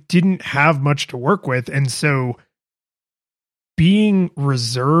didn't have much to work with. And so being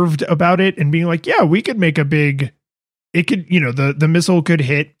reserved about it and being like, yeah, we could make the missile could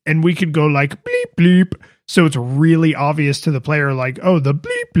hit and we could go like bleep, bleep. So it's really obvious to the player, like, oh, the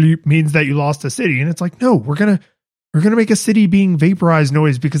bleep, bleep means that you lost a city. And it's like, no, we're going to make a city being vaporized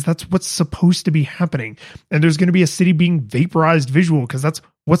noise because that's what's supposed to be happening. And there's going to be a city being vaporized visual because that's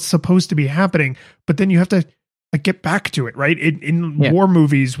what's supposed to be happening. But then you have to like get back to it, right? In war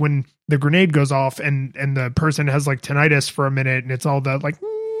movies, when the grenade goes off and the person has like tinnitus for a minute and it's all that like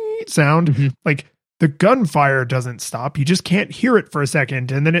sound, like the gunfire doesn't stop. You just can't hear it for a second.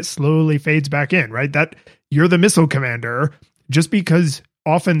 And then it slowly fades back in, right? That you're the missile commander. Just because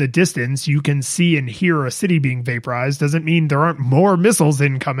off in the distance you can see and hear a city being vaporized doesn't mean there aren't more missiles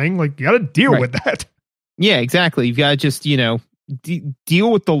incoming. Like you got to deal with that. Yeah, exactly. You've got to just,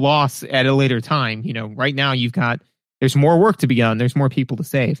 deal with the loss at a later time. Right now there's more work to be done. There's more people to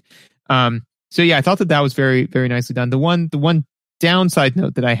save. So yeah, I thought that was very, very nicely done. The one downside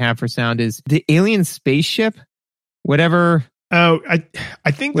note that I have for sound is the alien spaceship, whatever. Oh,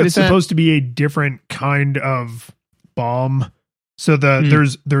 I think that's supposed to be a different kind of bomb. So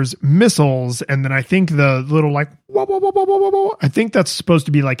there's missiles, and then I think the little like wah, wah, wah, wah, wah, wah, I think that's supposed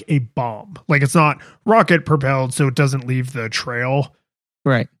to be like a bomb. Like it's not rocket propelled, so it doesn't leave the trail.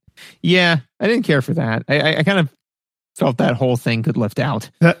 Right. Yeah, I didn't care for that. I kind of felt that whole thing could lift out.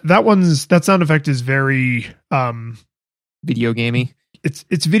 That sound effect is very video gamey.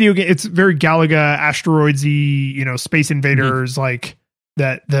 It's video game. It's very Galaga, asteroidsy, you know, Space Invaders, like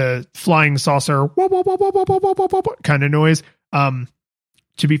that, the flying saucer kind of noise.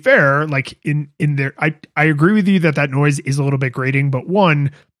 To be fair, like in there, I agree with you that noise is a little bit grating, but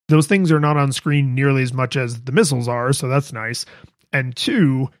one, those things are not on screen nearly as much as the missiles are, so that's nice. And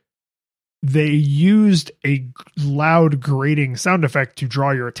two, they used a loud grating sound effect to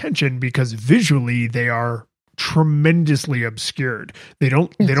draw your attention because visually they are tremendously obscured. They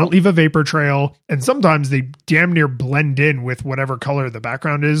don't leave a vapor trail, and sometimes they damn near blend in with whatever color the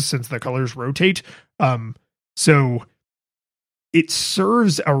background is, since the colors rotate. So it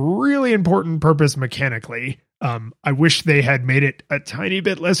serves a really important purpose mechanically. I wish they had made it a tiny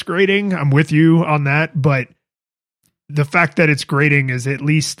bit less grating. I'm with you on that, but the fact that it's grating is at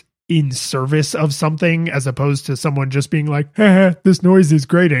least in service of something, as opposed to someone just being like, this noise is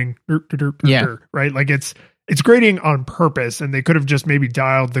grating. Yeah. Right? Like it's grating on purpose, and they could have just maybe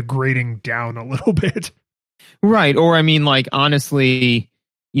dialed the grating down a little bit. Right. Or I mean, like, honestly,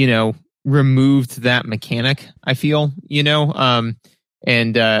 you know, removed that mechanic, I feel, you know,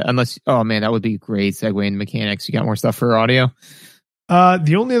 unless, oh man, that would be a great segue into mechanics. You got more stuff for audio?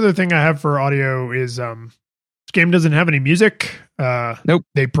 The only other thing I have for audio is, this game doesn't have any music. Nope.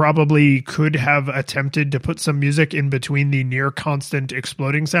 They probably could have attempted to put some music in between the near constant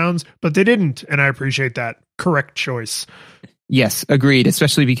exploding sounds, but they didn't. And I appreciate that. Correct choice. Yes, agreed.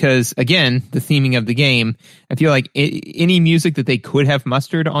 Especially because, again, the theming of the game, I feel like any music that they could have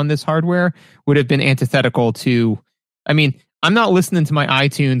mustered on this hardware would have been antithetical to, I mean, I'm not listening to my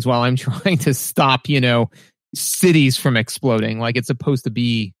iTunes while I'm trying to stop, you know, cities from exploding. Like, it's supposed to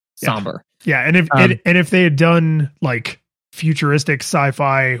be somber. Yeah. And if they had done like futuristic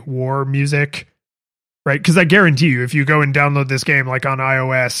sci-fi war music, right? Because I guarantee you, if you go and download this game like on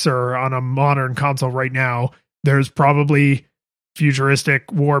iOS or on a modern console right now, there's probably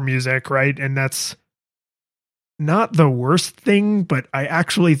futuristic war music, right? And that's not the worst thing, but I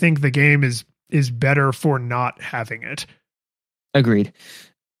actually think the game is better for not having it. Agreed.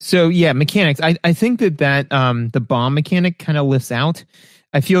 So yeah, mechanics. I think that the bomb mechanic kind of lifts out.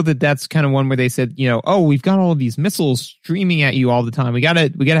 I feel that that's kind of one where they said, you know, oh, we've got all of these missiles streaming at you all the time. We gotta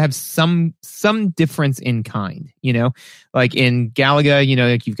have some difference in kind, you know, like in Galaga, you know,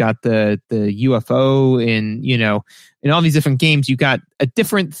 like you've got the UFO in, you know, in all these different games, you got a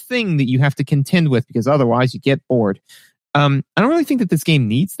different thing that you have to contend with because otherwise you get bored. I don't really think that this game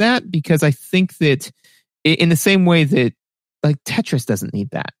needs that, because I think that in the same way that like Tetris doesn't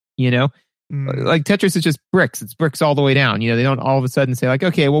need that, you know. Like Tetris is just bricks. It's bricks all the way down. You know, they don't all of a sudden say like,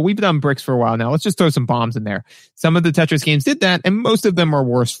 okay, well, we've done bricks for a while now. Let's just throw some bombs in there. Some of the Tetris games did that, and most of them are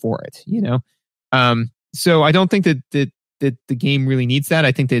worse for it, you know? So I don't think that the game really needs that.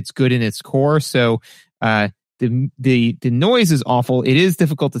 I think that it's good in its core. So the noise is awful. It is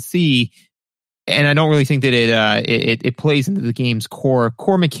difficult to see. And I don't really think that it plays into the game's core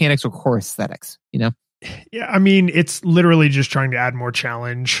mechanics or core aesthetics, you know? Yeah, I mean, it's literally just trying to add more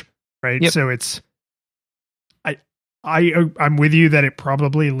challenge. Right. Yep. So it's, I'm with you that it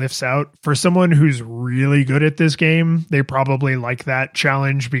probably lifts out for someone who's really good at this game. They probably like that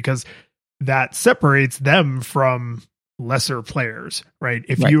challenge because that separates them from lesser players. Right.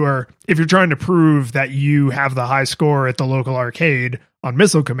 If you're trying to prove that you have the high score at the local arcade on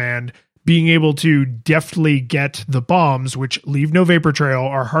Missile Command, being able to deftly get the bombs, which leave no vapor trail,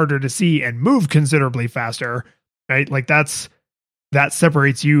 are harder to see and move considerably faster. Right. Like that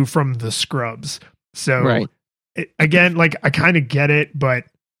separates you from the scrubs. So again, like I kind of get it, but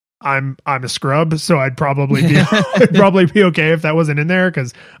I'm a scrub, so I'd probably be okay if that wasn't in there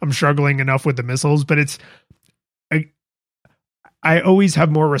because I'm struggling enough with the missiles. But I always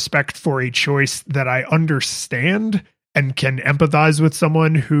have more respect for a choice that I understand and can empathize with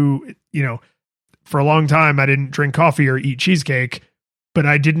someone who, you know, for a long time I didn't drink coffee or eat cheesecake, but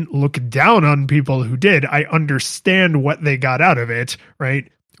I didn't look down on people who did. I understand what they got out of it,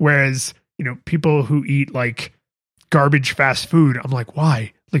 right? Whereas, you know, people who eat like garbage fast food, I'm like,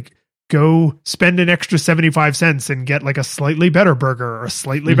 why? Like, go spend an extra 75 cents and get like a slightly better burger or a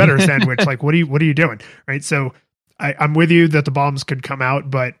slightly better sandwich. Like, what are you doing? Right. So I'm with you that the bombs could come out,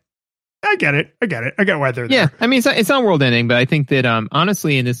 but I get it. I get why they're there. Yeah. I mean, it's not world ending, but I think that,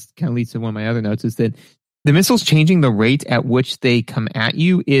 honestly, and this kind of leads to one of my other notes, is that the missiles changing the rate at which they come at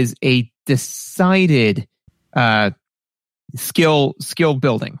you is a decided skill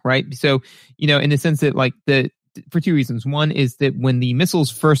building, right? So, in the sense that for two reasons. One is that when the missiles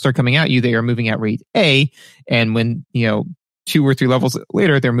first are coming at you, they are moving at rate A, and when 2 or 3 levels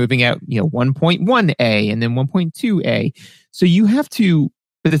later, they're moving at 1.1A and then 1.2A. So you have to.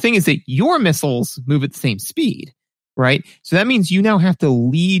 But the thing is that your missiles move at the same speed, right? So that means you now have to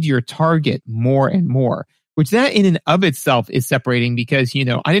lead your target more and more, which that in and of itself is separating because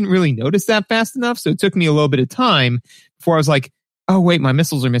I didn't really notice that fast enough. So it took me a little bit of time before I was like, oh, wait, my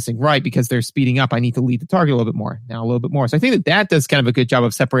missiles are missing, right? Because they're speeding up. I need to lead the target a little bit more. Now a little bit more. So I think that does kind of a good job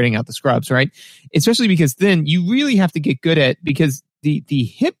of separating out the scrubs, right? Especially because then you really have to get good at, because the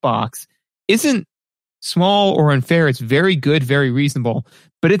hitbox isn't small or unfair. It's very good, very reasonable,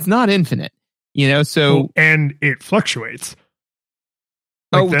 but it's not infinite, so. And it fluctuates.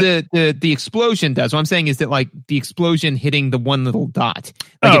 The explosion does. What I'm saying is that the explosion hitting the one little dot.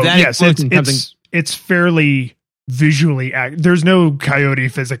 If that yes, it's fairly visually there's no coyote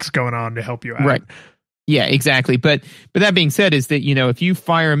physics going on to help you out. Right. Yeah, exactly. But that being said, is that if you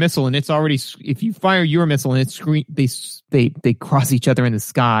fire a missile and if you fire your missile and it's they cross each other in the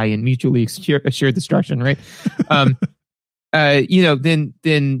sky and mutually assure destruction, right?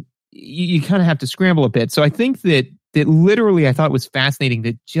 Then you kind of have to scramble a bit. So I think that literally I thought it was fascinating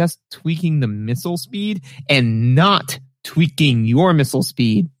that just tweaking the missile speed and not tweaking your missile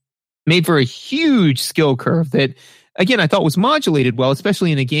speed made for a huge skill curve that, again, I thought was modulated well,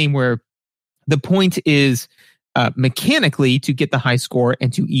 especially in a game where the point is mechanically to get the high score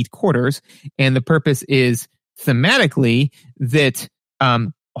and to eat quarters. And the purpose is thematically that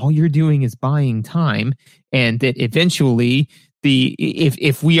all you're doing is buying time, and that eventually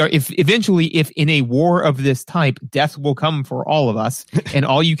if in a war of this type, death will come for all of us, and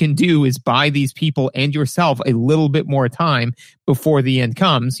all you can do is buy these people and yourself a little bit more time before the end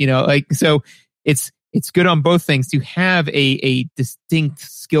comes. So it's good on both things to have a distinct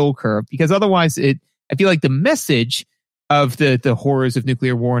skill curve, because otherwise I feel like the message of the horrors of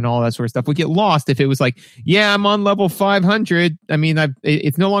nuclear war and all that sort of stuff would get lost if it was like, yeah, I'm on level 500. I mean,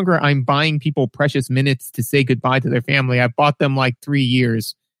 it's no longer I'm buying people precious minutes to say goodbye to their family. I bought them 3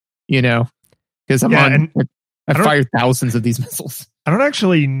 years, because I fired thousands of these missiles. I don't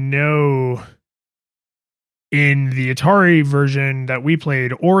actually know in the Atari version that we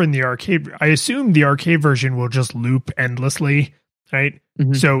played or in the arcade. I assume the arcade version will just loop endlessly, right?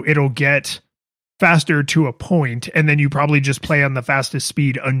 Mm-hmm. So it'll get faster to a point, and then you probably just play on the fastest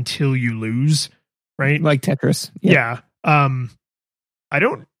speed until you lose, right? Like Tetris. Yeah. I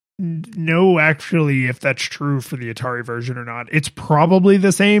don't know actually if that's true for the Atari version or not. It's probably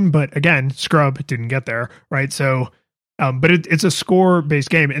the same, but again, Scrub didn't get there, right? So, but it's a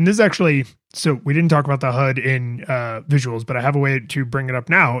score-based game, and this is actually, so we didn't talk about the HUD in visuals, but I have a way to bring it up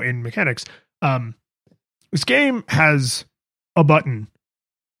now in mechanics. This game has a button,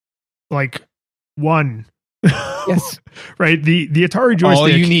 one. Yes. Right. The Atari joystick. All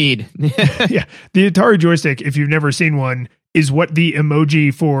you need. Yeah. The Atari joystick, if you've never seen one, is what the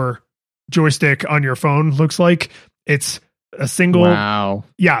emoji for joystick on your phone looks like. It's a single. Wow.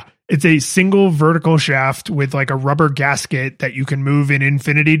 Yeah. It's a single vertical shaft with a rubber gasket that you can move in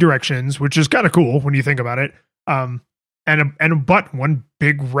infinity directions, which is kind of cool when you think about it. And a button, one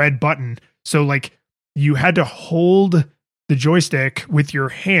big red button. So you had to hold the joystick with your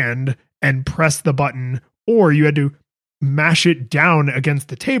hand and press the button, or you had to mash it down against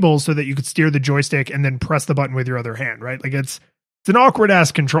the table so that you could steer the joystick and then press the button with your other hand, right? It's an awkward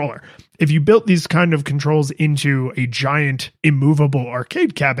ass controller. If you built these kind of controls into a giant immovable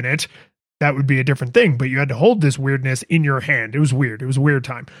arcade cabinet, that would be a different thing, but you had to hold this weirdness in your hand. It was weird. It was a weird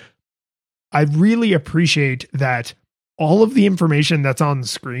time. I really appreciate that all of the information that's on the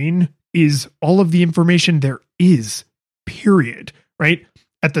screen is all of the information there is, period, right?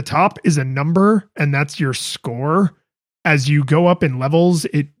 At the top is a number, and that's your score. As you go up in levels,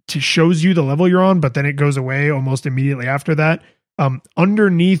 it shows you the level you're on, but then it goes away almost immediately after that.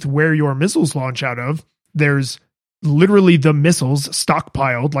 Underneath where your missiles launch out of, there's literally the missiles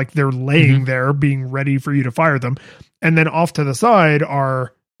stockpiled, they're laying there being ready for you to fire them. And then off to the side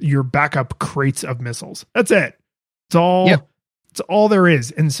are your backup crates of missiles. That's it. It's all there is.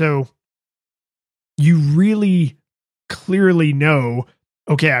 And so you really clearly know,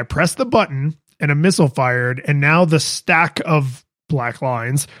 okay, I pressed the button and a missile fired, and now the stack of black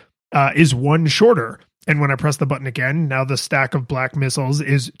lines is one shorter. And when I press the button again, now the stack of black missiles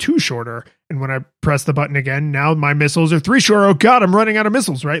is 2 shorter. And when I press the button again, now my missiles are 3 shorter. Oh God, I'm running out of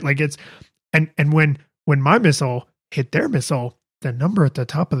missiles, right? And when my missile hit their missile, the number at the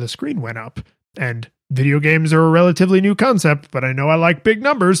top of the screen went up. And video games are a relatively new concept, but I know I like big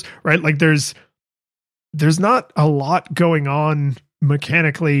numbers, right? there's not a lot going on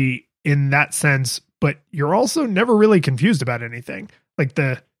mechanically in that sense, but you're also never really confused about anything. Like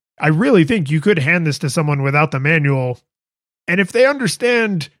I really think you could hand this to someone without the manual, and if they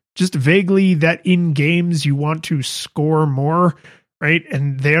understand just vaguely that in games you want to score more, right?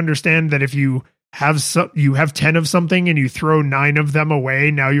 And they understand that if you have 10 of something and you throw 9 of them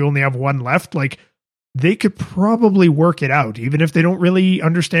away, now you only have 1 left. Like, they could probably work it out, even if they don't really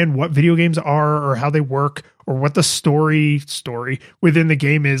understand what video games are or how they work or what the story within the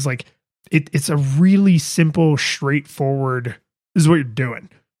game is. Like, it's a really simple, straightforward, this is what you're doing,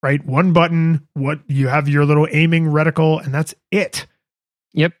 right? 1 button, what you have your little aiming reticle, and that's it.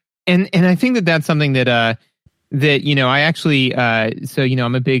 Yep. And I think that's something that I actually so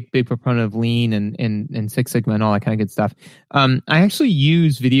I'm a big proponent of Lean and Six Sigma and all that kind of good stuff. I actually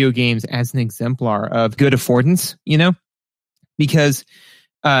use video games as an exemplar of good affordance, because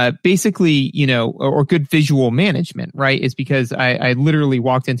basically, or good visual management, right? Is because I literally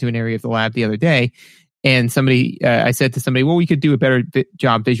walked into an area of the lab the other day, and I said to somebody, well, we could do a better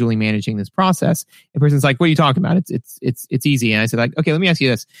job visually managing this process. The person's like, what are you talking about? It's easy. And I said, like, okay, let me ask you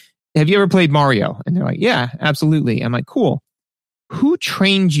this. Have you ever played Mario? And they're like, yeah, absolutely. I'm like, cool. Who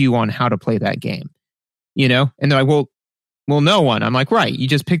trained you on how to play that game? And they're like, well, no one. I'm like, right. You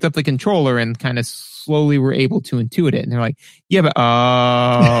just picked up the controller and kind of slowly were able to intuit it. And they're like, yeah, but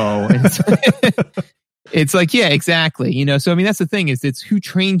it's like, yeah, exactly. So, I mean, that's the thing is it's who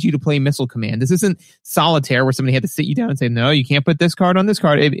trained you to play Missile Command. This isn't Solitaire where somebody had to sit you down and say, no, you can't put this card on this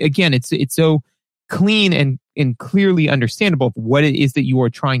card. Again, it's so clean and clearly understandable of what it is that you are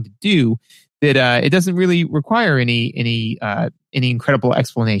trying to do that it doesn't really require any incredible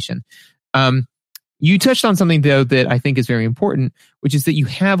explanation. You touched on something though that I think is very important, which is that you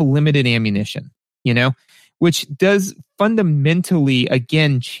have limited ammunition, which does fundamentally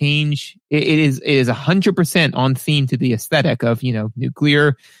again change. It is 100% on theme to the aesthetic of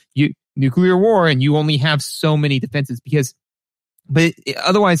nuclear war, and you only have so many defenses but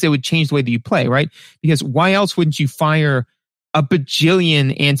otherwise it would change the way that you play, right? Because why else wouldn't you fire a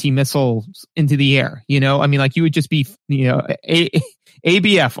bajillion anti-missiles into the air? I mean, like you would just be,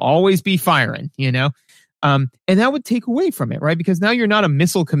 ABF, always be firing, and that would take away from it, right? Because now you're not a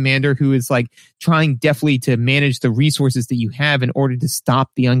missile commander who is like trying deftly to manage the resources that you have in order to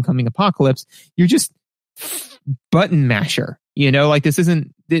stop the oncoming apocalypse. You're just button masher, like this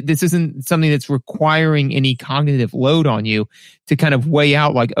isn't something that's requiring any cognitive load on you to kind of weigh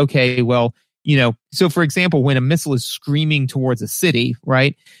out like, okay, well, so for example, when a missile is screaming towards a city,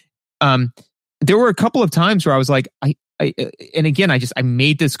 right? There were a couple of times where I was like, and again, I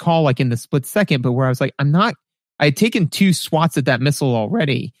made this call like in the split second, but where I was like, I had taken 2 swats at that missile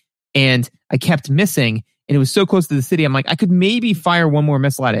already and I kept missing and it was so close to the city. I'm like, I could maybe fire 1 more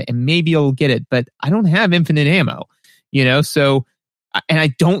missile at it and maybe it'll get it, but I don't have infinite ammo, so, and I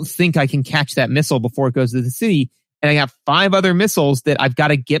don't think I can catch that missile before it goes to the city. And I got 5 other missiles that I've got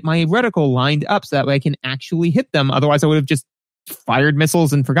to get my reticle lined up so that way I can actually hit them. Otherwise I would have just fired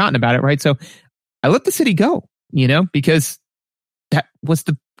missiles and forgotten about it. Right. So I let the city go, because that was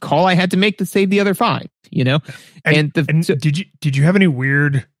the call I had to make to save the other 5, And did you have any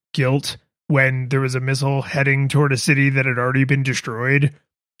weird guilt when there was a missile heading toward a city that had already been destroyed?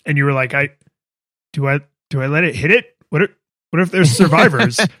 And you were like, do I let it hit it? What if there's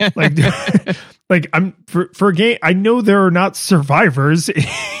survivors? like I'm for a game. I know there are not survivors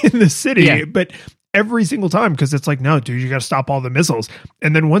in the city, but every single time, because it's like, no, dude, you got to stop all the missiles.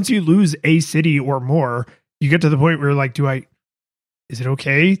 And then once you lose a city or more, you get to the point where you're like, is it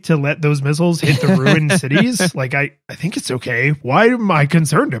okay to let those missiles hit the ruined cities? Like, I think it's okay. Why am I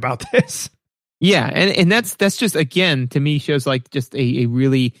concerned about this? Yeah, and that's just again to me shows like just a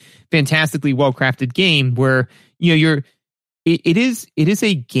really fantastically well crafted game where it is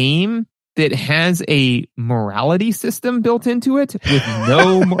a game that has a morality system built into it with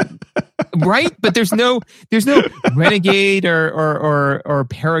no right, but there's no renegade or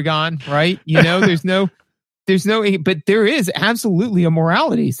paragon, right? There's no, but there is absolutely a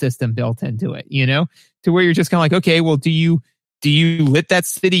morality system built into it, to where you're just kind of like, okay, well, do you let that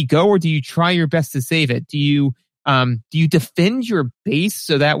city go or do you try your best to save it? Do you defend your base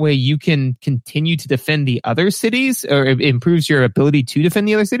so that way you can continue to defend the other cities, or it improves your ability to defend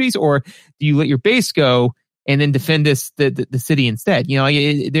the other cities? Or do you let your base go and then defend the city instead?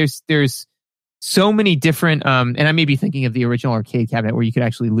 There's so many different, and I may be thinking of the original arcade cabinet where you could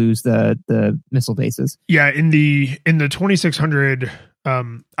actually lose the missile bases. Yeah, in the 2600,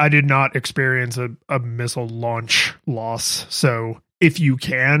 I did not experience a missile launch loss. So if you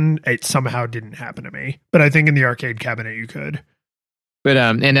can, it somehow didn't happen to me. But I think in the arcade cabinet you could. But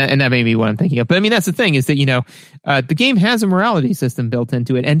and that may be what I'm thinking of. But I mean, that's the thing is that, you know, the game has a morality system built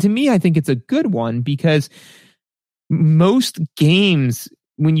into it. And to me, I think it's a good one because most games,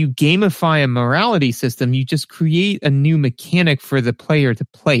 when you gamify a morality system, you just create a new mechanic for the player to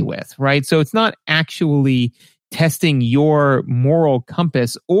play with, right? So it's not actually testing your moral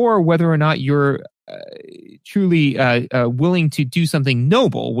compass or whether or not you're truly willing to do something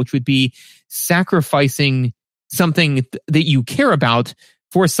noble, which would be sacrificing something that you care about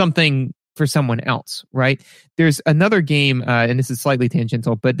for something for someone else, right? There's another game, and this is slightly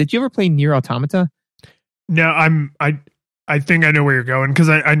tangential, but did you ever play Nier Automata? No, I think I know where you're going because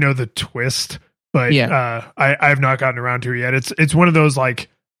I know the twist, but Yeah. I have not gotten around to it yet. It's one of those like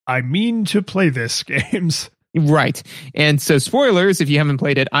I mean to play this games. Right. And so spoilers, if you haven't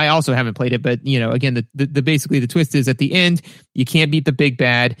played it, I also haven't played it, but you know, again, the basically the twist is at the end, you can't beat the big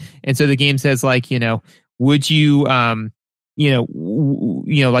bad. And so the game says like, you know, would you, like,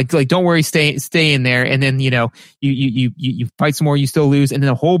 don't worry, stay in there. And then, you know, you fight some more, you still lose. And then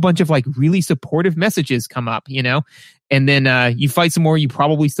a whole bunch of like really supportive messages come up, you know, and then, you fight some more, you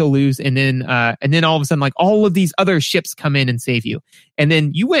probably still lose. And then all of a sudden, like all of these other ships come in and save you. And then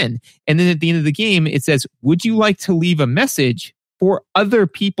you win. And then at the end of the game, it says, would you like to leave a message for other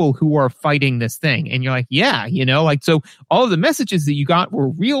people who are fighting this thing? And you're like, yeah, you know, like, so all of the messages that you got were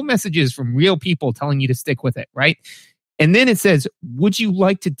real messages from real people telling you to stick with it. Right. And then it says, would you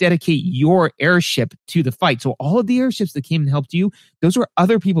like to dedicate your airship to the fight? So all of the airships that came and helped you, those were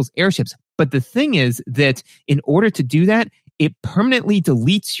other people's airships. But the thing is that in order to do that, it permanently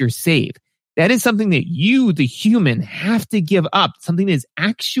deletes your save. That is something that you, the human, have to give up, something that is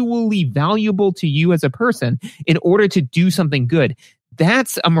actually valuable to you as a person in order to do something good.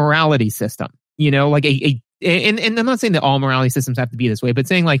 That's a morality system, you know, like and I'm not saying that all morality systems have to be this way, but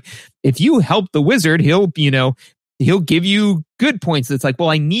saying like, if you help the wizard, he'll give you good points. It's like, well,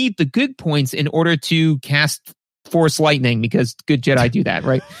 I need the good points in order to cast Force Lightning because good Jedi do that,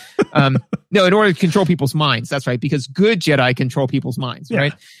 right? No, in order to control people's minds. That's right. Because good Jedi control people's minds,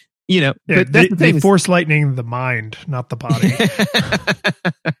 right? You know, yeah, but that's the thing. They Force Lightning the mind, not the body.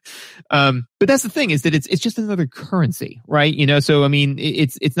 But that's the thing is that it's just another currency, right? You know, so I mean,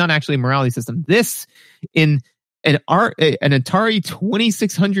 it's not actually a morality system. This in an Atari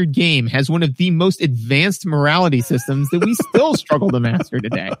 2600 game has one of the most advanced morality systems that we still struggle to master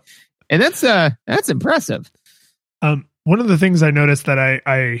today, and that's impressive. One of the things I noticed that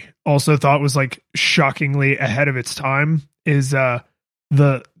I also thought was like shockingly ahead of its time is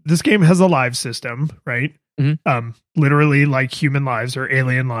this game has a live system, right? Mm-hmm. Literally like human lives or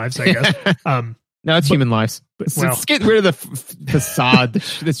alien lives, I guess. No, it's human lives. Let's get rid of the facade,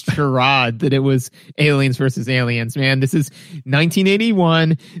 this charade that it was aliens versus aliens, man. This is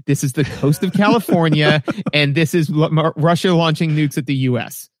 1981. This is the coast of California, and this is Russia launching nukes at the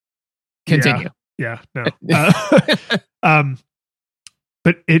U.S. Continue. Yeah, no.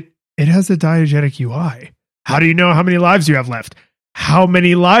 But it has a diegetic UI. How do you know how many lives you have left? How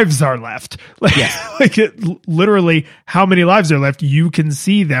many lives are left? Like literally how many lives are left. You can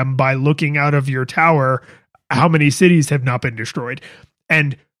see them by looking out of your tower. How many cities have not been destroyed?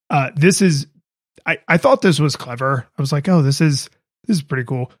 And this is, I thought this was clever. I was like, oh, this is pretty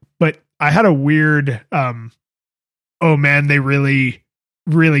cool. But I had a weird, oh man, they really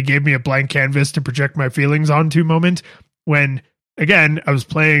gave me a blank canvas to project my feelings onto moment when, again, I was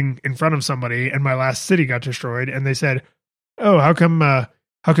playing in front of somebody and my last city got destroyed and they said, oh, how come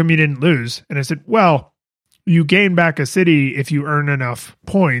you didn't lose? And I said, well, you gain back a city if you earn enough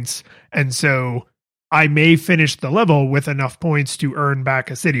points. And so I may finish the level with enough points to earn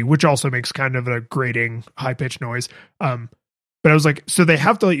back a city, which also makes kind of a grating, high-pitched noise. But I was like, so they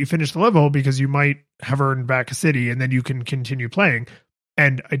have to let you finish the level because you might have earned back a city and then you can continue playing.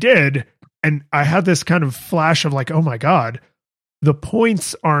 And I did. And I had this kind of flash of like, oh my God, the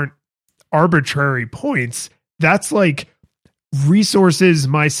points aren't arbitrary points. That's like resources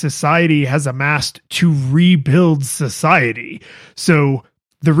my society has amassed to rebuild society. So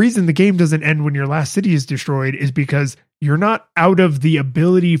the reason the game doesn't end when your last city is destroyed is because you're not out of the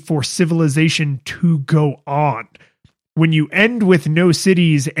ability for civilization to go on. When you end with no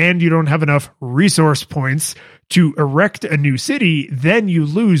cities and you don't have enough resource points to erect a new city, then you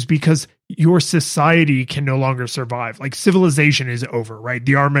lose because your society can no longer survive. Like civilization is over, right?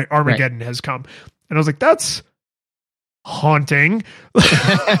 The Armageddon has come. And I was like, that's haunting.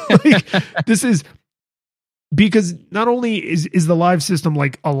 Like, this is because not only is the live system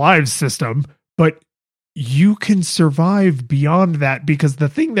like a live system, but you can survive beyond that because the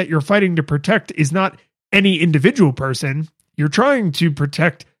thing that you're fighting to protect is not any individual person. You're trying to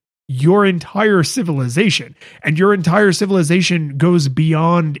protect your entire civilization, and your entire civilization goes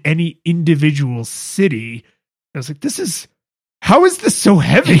beyond any individual city. I was like, how is this so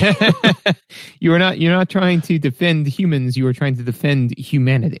heavy? You're not trying to defend humans. You are trying to defend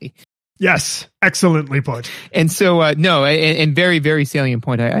humanity. Yes, excellently put. And so, no, and very, very salient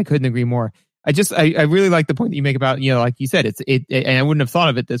point. I couldn't agree more. I really like the point that you make about, like you said, and I wouldn't have thought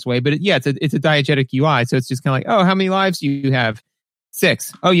of it this way, but it's a diegetic UI. So it's just kind of like, oh, how many lives do you have?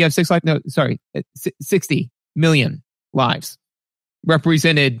 6. Oh, you have 6 lives? No, sorry, 60 million lives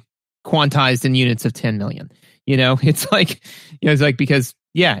represented, quantized in units of 10 million. It's like, it's like, because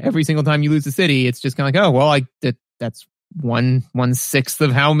every single time you lose a city, it's just kind of like, oh, well, that's 1/6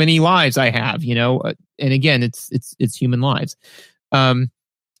 of how many lives I have, and again, it's human lives.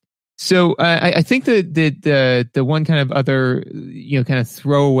 So I think the one kind of other, kind of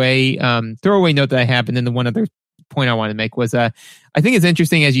throwaway note that I have, and then the one other point I want to make was, I think it's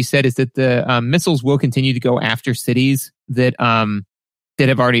interesting, as you said, is that the missiles will continue to go after cities that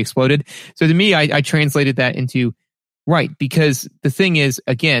have already exploded. So to me, I translated that into, right, because the thing is,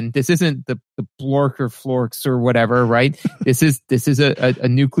 again, this isn't the Blork or Florks or whatever, right? This is a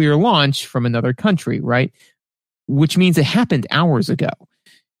nuclear launch from another country, right? Which means it happened hours ago.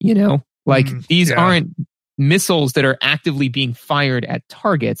 These aren't missiles that are actively being fired at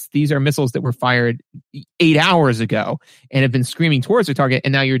targets. These are missiles that were fired 8 hours ago and have been screaming towards their target,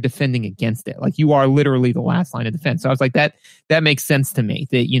 and now you're defending against it. Like, you are literally the last line of defense. So I was like, that makes sense to me,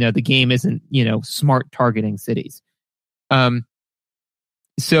 that, the game isn't, smart targeting cities. So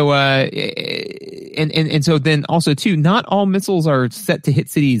so then also too, not all missiles are set to hit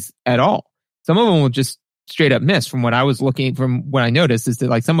cities at all. Some of them will just straight up miss. From what I noticed, is that,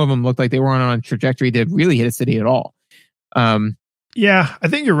 like, some of them looked like they weren't on a trajectory to really hit a city at all. Yeah, I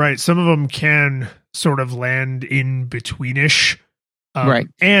think you're right. Some of them can sort of land in betweenish. Right.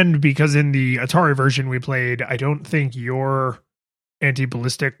 And because in the Atari version we played, I don't think your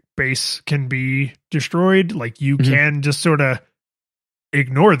anti-ballistic base can be destroyed. Like, you can just sort of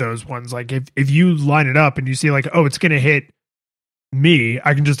ignore those ones. Like, if you line it up and you see, like, oh, it's going to hit me,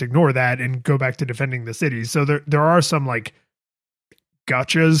 I can just ignore that and go back to defending the city. So there are some, like,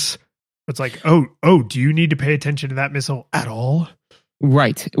 gotchas. It's like, oh, do you need to pay attention to that missile at all?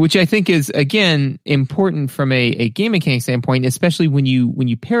 Right. Which I think is, again, important from a game mechanic standpoint, especially when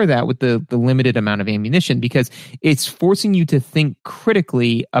you pair that with the limited amount of ammunition, because it's forcing you to think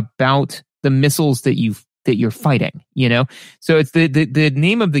critically about the missiles that you're fighting, So it's the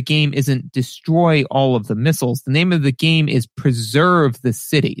name of the game isn't destroy all of the missiles. The name of the game is preserve the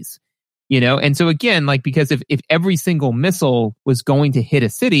cities, And so again, like, because if every single missile was going to hit a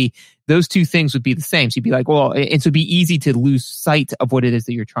city, those two things would be the same. So you'd be like, well, and so it'd be easy to lose sight of what it is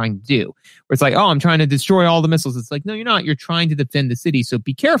that you're trying to do. Where it's like, oh, I'm trying to destroy all the missiles. It's like, no, you're not. You're trying to defend the city. So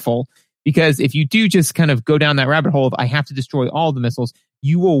be careful, because if you do just kind of go down that rabbit hole of, I have to destroy all the missiles,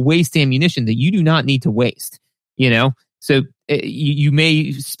 you will waste ammunition that you do not need to waste, So you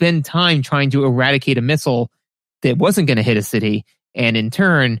may spend time trying to eradicate a missile that wasn't going to hit a city, and in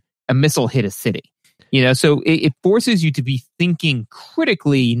turn, a missile hit a city. So it forces you to be thinking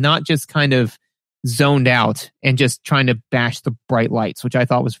critically, not just kind of zoned out and just trying to bash the bright lights, which I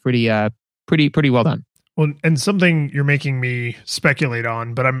thought was pretty well done. Well, and something you're making me speculate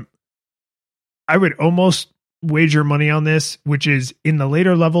on, but I would almost wager money on this, which is in the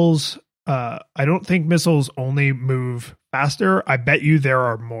later levels. I don't think missiles only move faster. I bet you there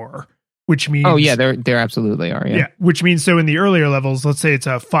are more, which means, oh yeah, there absolutely are. Yeah. Which means, so in the earlier levels, let's say it's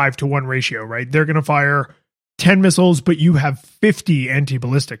a 5-to-1 ratio, right? They're going to fire 10 missiles, but you have 50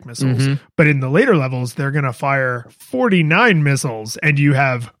 anti-ballistic missiles. But in the later levels, they're going to fire 49 missiles and you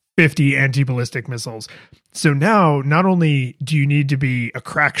have 50 anti-ballistic missiles. So now, not only do you need to be a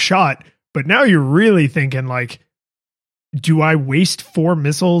crack shot, but now you're really thinking, like, do I waste 4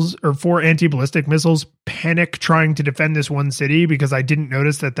 missiles or 4 anti-ballistic missiles, panic trying to defend this one city because I didn't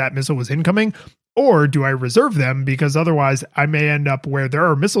notice that missile was incoming? Or do I reserve them, because otherwise I may end up where there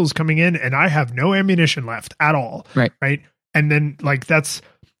are missiles coming in and I have no ammunition left at all. Right. And then, like, that's,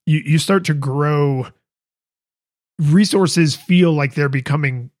 you start to grow. Resources feel like they're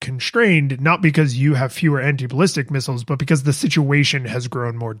becoming constrained, not because you have fewer anti-ballistic missiles, but because the situation has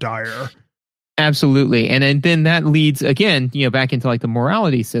grown more dire. Absolutely. And then that leads again, back into, like, the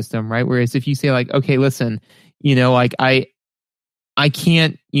morality system, right? Whereas if you say, like, okay, listen, like, I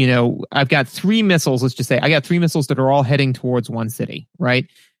can't, I've got 3 missiles. Let's just say I got 3 missiles that are all heading towards one city, right?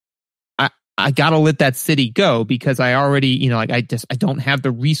 I got to let that city go because I already, I don't have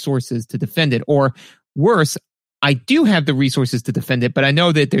the resources to defend it. Or worse, I do have the resources to defend it, but I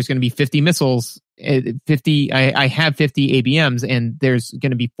know that there's going to be 50 missiles 50. I have 50 ABMs, and there's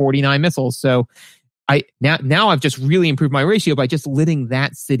going to be 49 missiles. So now I've just really improved my ratio by just letting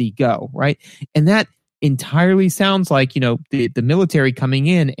that city go, right? And that entirely sounds like, the military coming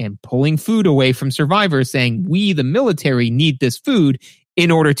in and pulling food away from survivors, saying, we, the military, need this food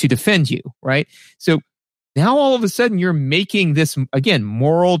in order to defend you, right? So now all of a sudden you're making this, again,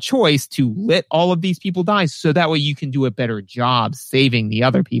 moral choice to let all of these people die so that way you can do a better job saving the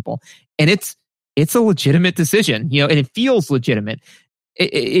other people. And it's a legitimate decision, and it feels legitimate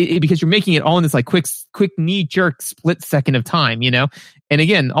because you're making it all in this like quick knee jerk split second of time, And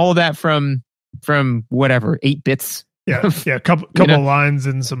again, all of that from whatever, 8 bits. Yeah. Couple lines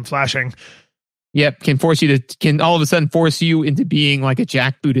and some flashing. Yep. Can all of a sudden force you into being like a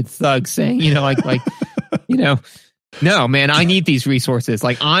jackbooted thug saying, no, man, I need these resources.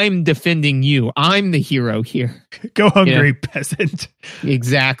 Like, I'm defending you. I'm the hero here. Go hungry, peasant.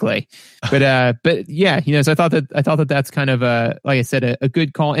 Exactly. But yeah, so I thought that that's kind of like I said, a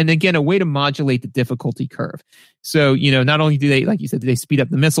good call. And again, a way to modulate the difficulty curve. So, not only do they, like you said, do they speed up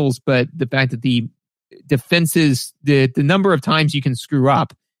the missiles, but the fact that the defenses, the number of times you can screw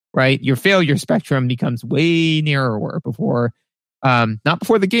up, right? Your failure spectrum becomes way narrower before, not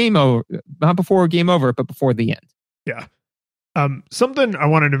before game over, but before the end. Yeah. Something I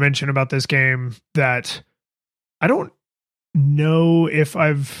wanted to mention about this game that I don't know if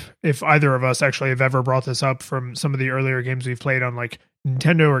either of us actually have ever brought this up from some of the earlier games we've played on like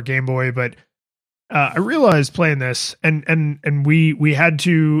Nintendo or Game Boy, but I realized playing this and we had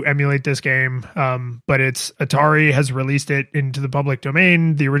to emulate this game, but Atari has released it into the public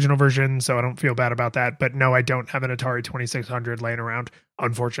domain, the original version, so I don't feel bad about that. But no, I don't have an Atari 2600 laying around,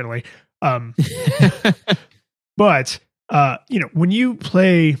 unfortunately. But when you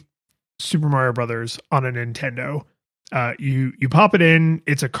play Super Mario Brothers on a Nintendo, you pop it in,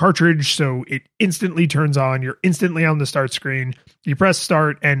 it's a cartridge, so it instantly turns on, you're instantly on the start screen, you press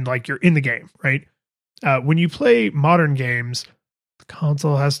start and like you're in the game, right? When you play modern games, the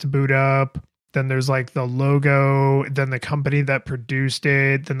console has to boot up, then there's like the logo, then the company that produced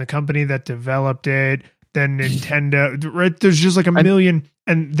it, then the company that developed it, then Nintendo, right? There's just like a million,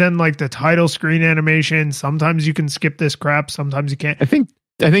 and then like the title screen animation. Sometimes you can skip this crap, sometimes you can't. I think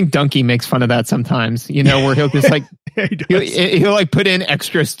Donkey makes fun of that sometimes, where he'll just like, he'll like put in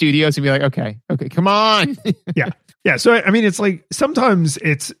extra studios and be like, okay, come on. Yeah. So, I mean, it's like, sometimes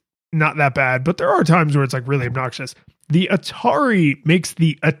it's not that bad, but there are times where it's like really obnoxious. The Atari makes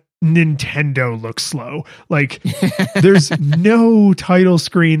the Nintendo look slow. Like, there's no title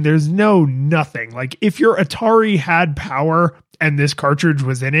screen, there's no nothing. Like, if your Atari had power and this cartridge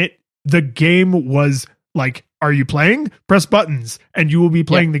was in it, the game was like, are you playing? Press buttons and you will be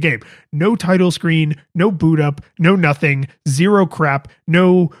playing the game. No title screen, no boot up, no nothing, zero crap,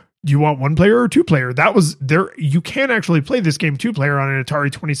 no, do you want 1 player or 2 player? That was there. You can actually play this game 2 player on an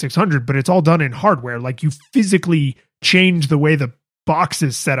Atari 2600, but it's all done in hardware. Like, you physically change the way the box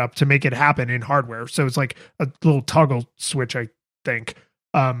is set up to make it happen in hardware. So it's like a little toggle switch, I think.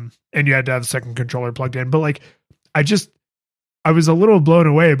 And you had to have a second controller plugged in. But like, I was a little blown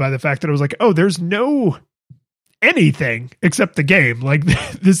away by the fact that I was like, oh, there's no anything except the game. Like,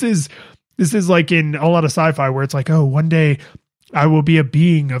 this is like in a lot of sci-fi where it's like, oh, one day I will be a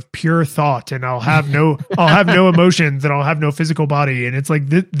being of pure thought and I'll have no emotions and I'll have no physical body. And it's like,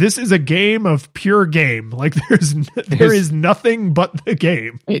 this is a game of pure game. Like, there is nothing but the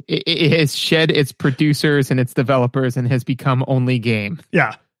game. It has shed its producers and its developers and has become only game.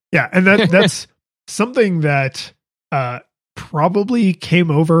 Yeah. Yeah. And that's something that, probably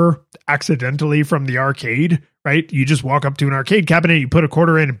came over accidentally from the arcade, right? You just walk up to an arcade cabinet, you put a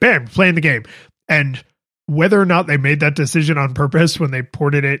quarter in and bam, playing the game. And whether or not they made that decision on purpose when they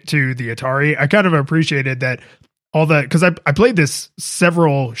ported it to the Atari, I kind of appreciated that all that, because I played this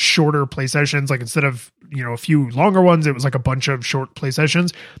several shorter play sessions, like instead of, a few longer ones, it was like a bunch of short play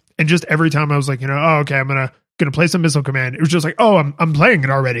sessions. And just every time I was like, oh, okay, I'm gonna play some Missile Command. It was just like, oh, I'm playing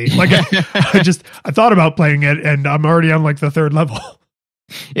it already. Like, I thought about playing it and I'm already on like the 3rd level.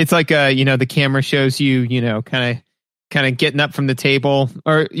 It's like, the camera shows you, kind of getting up from the table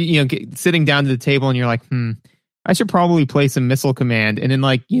or, sitting down to the table and you're like, I should probably play some Missile Command. And then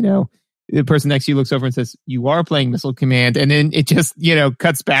like, the person next to you looks over and says, you are playing Missile Command. And then it just,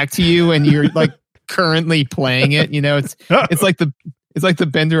 cuts back to you and you're like currently playing it. It's like the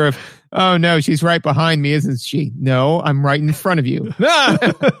Bender of, oh no, she's right behind me, isn't she? No, I'm right in front of you.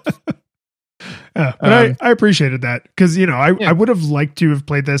 But I appreciated that because, I would have liked to have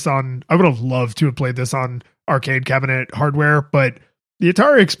played this on, I would have loved to have played this on arcade cabinet hardware, but the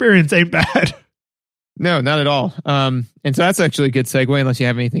Atari experience ain't bad. No, not at all. And so that's actually a good segue unless you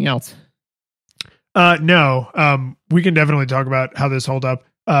have anything else. No. We can definitely talk about how this hold up,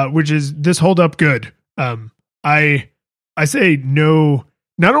 which is this hold up good. I say no,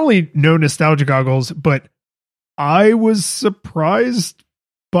 not only no nostalgia goggles, but I was surprised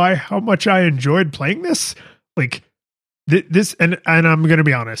by how much I enjoyed playing this. Like this, and I'm going to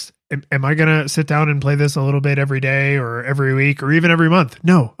be honest. Am I going to sit down and play this a little bit every day or every week or even every month?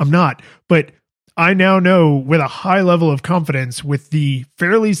 No, I'm not. But I now know with a high level of confidence, with the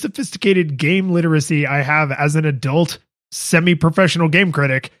fairly sophisticated game literacy I have as an adult semi-professional game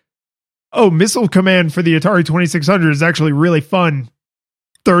critic, Missile Command for the Atari 2600 is actually really fun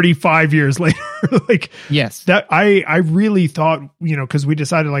 35 years later. Like, yes, that I really thought, because we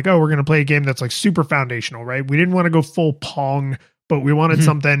decided like, we're going to play a game that's like super foundational, right? We didn't want to go full Pong, but we wanted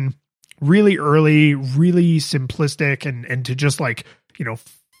something really early, really simplistic, and to just like,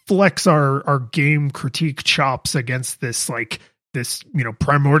 flex our game critique chops against this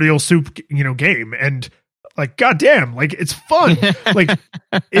primordial soup, game. And like, goddamn, like it's fun. Like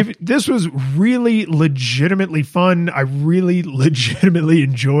if this was really legitimately fun, I really legitimately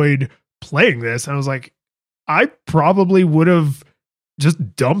enjoyed playing this. I was like, I probably would have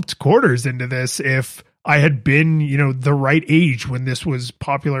just dumped quarters into this if I had been, the right age when this was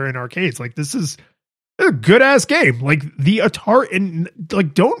popular in arcades. Like this is a good ass game. Like the Atari, and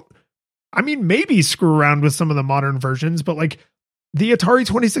like, maybe screw around with some of the modern versions, but like the Atari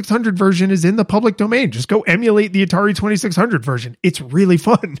 2600 version is in the public domain. Just go emulate the Atari 2600 version. It's really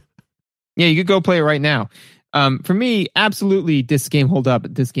fun. Yeah, you could go play it right now. For me, absolutely, this game hold up,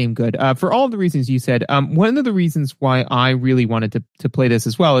 this game good. For all the reasons you said, one of the reasons why I really wanted to play this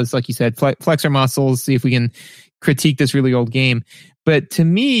as well is, like you said, flex our muscles, see if we can critique this really old game. But to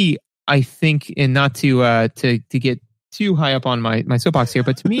me, I think, and not to get too high up on my soapbox here,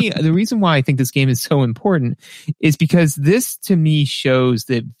 but to me, the reason why I think this game is so important is because this, to me, shows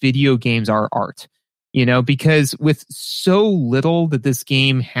that video games are art. Because with so little that this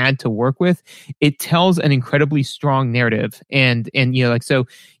game had to work with, it tells an incredibly strong narrative. And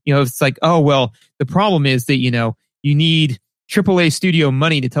it's like, the problem is that, you need AAA studio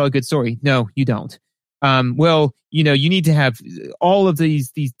money to tell a good story. No, you don't. You need to have all of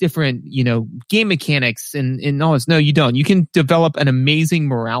these different, game mechanics and all this. No, you don't. You can develop an amazing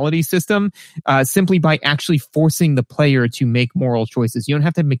morality system simply by actually forcing the player to make moral choices. You don't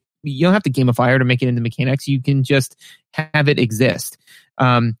have to gamify or to make it into mechanics. You can just have it exist.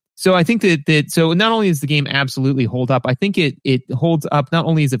 So I think so not only does the game absolutely hold up, I think it holds up. Not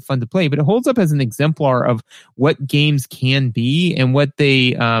only is it fun to play, but it holds up as an exemplar of what games can be and what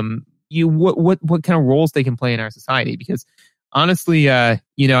they what kind of roles they can play in our society. Because honestly, when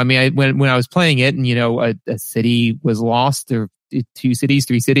I was playing it and a city was lost, or 2 cities,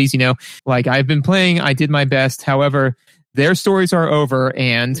 3 cities, like I've been playing, I did my best. However, their stories are over,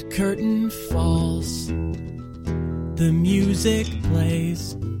 and the curtain falls, the music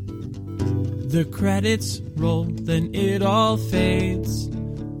plays, the credits roll, then it all fades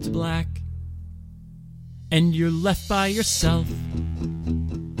to black, and you're left by yourself.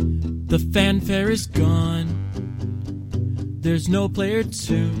 The fanfare is gone. There's no player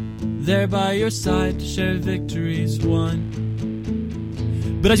 2 there by your side to share victories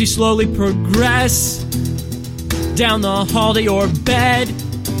won. But as you slowly progress down the hall to your bed,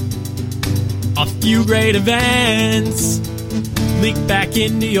 a few great events leak back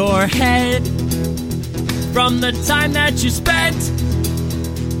into your head from the time that you spent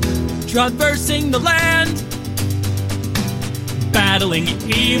traversing the land, battling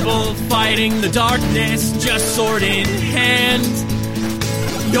evil, fighting the darkness, just sword in hand.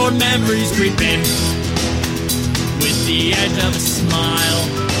 Your memories creep in with the edge of a smile.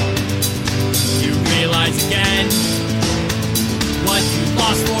 You realize again what you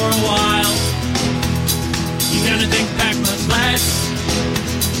lost for a while. You're gonna think back much less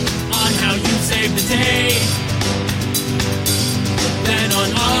on how you saved the day than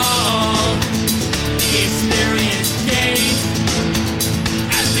on all the experience gained.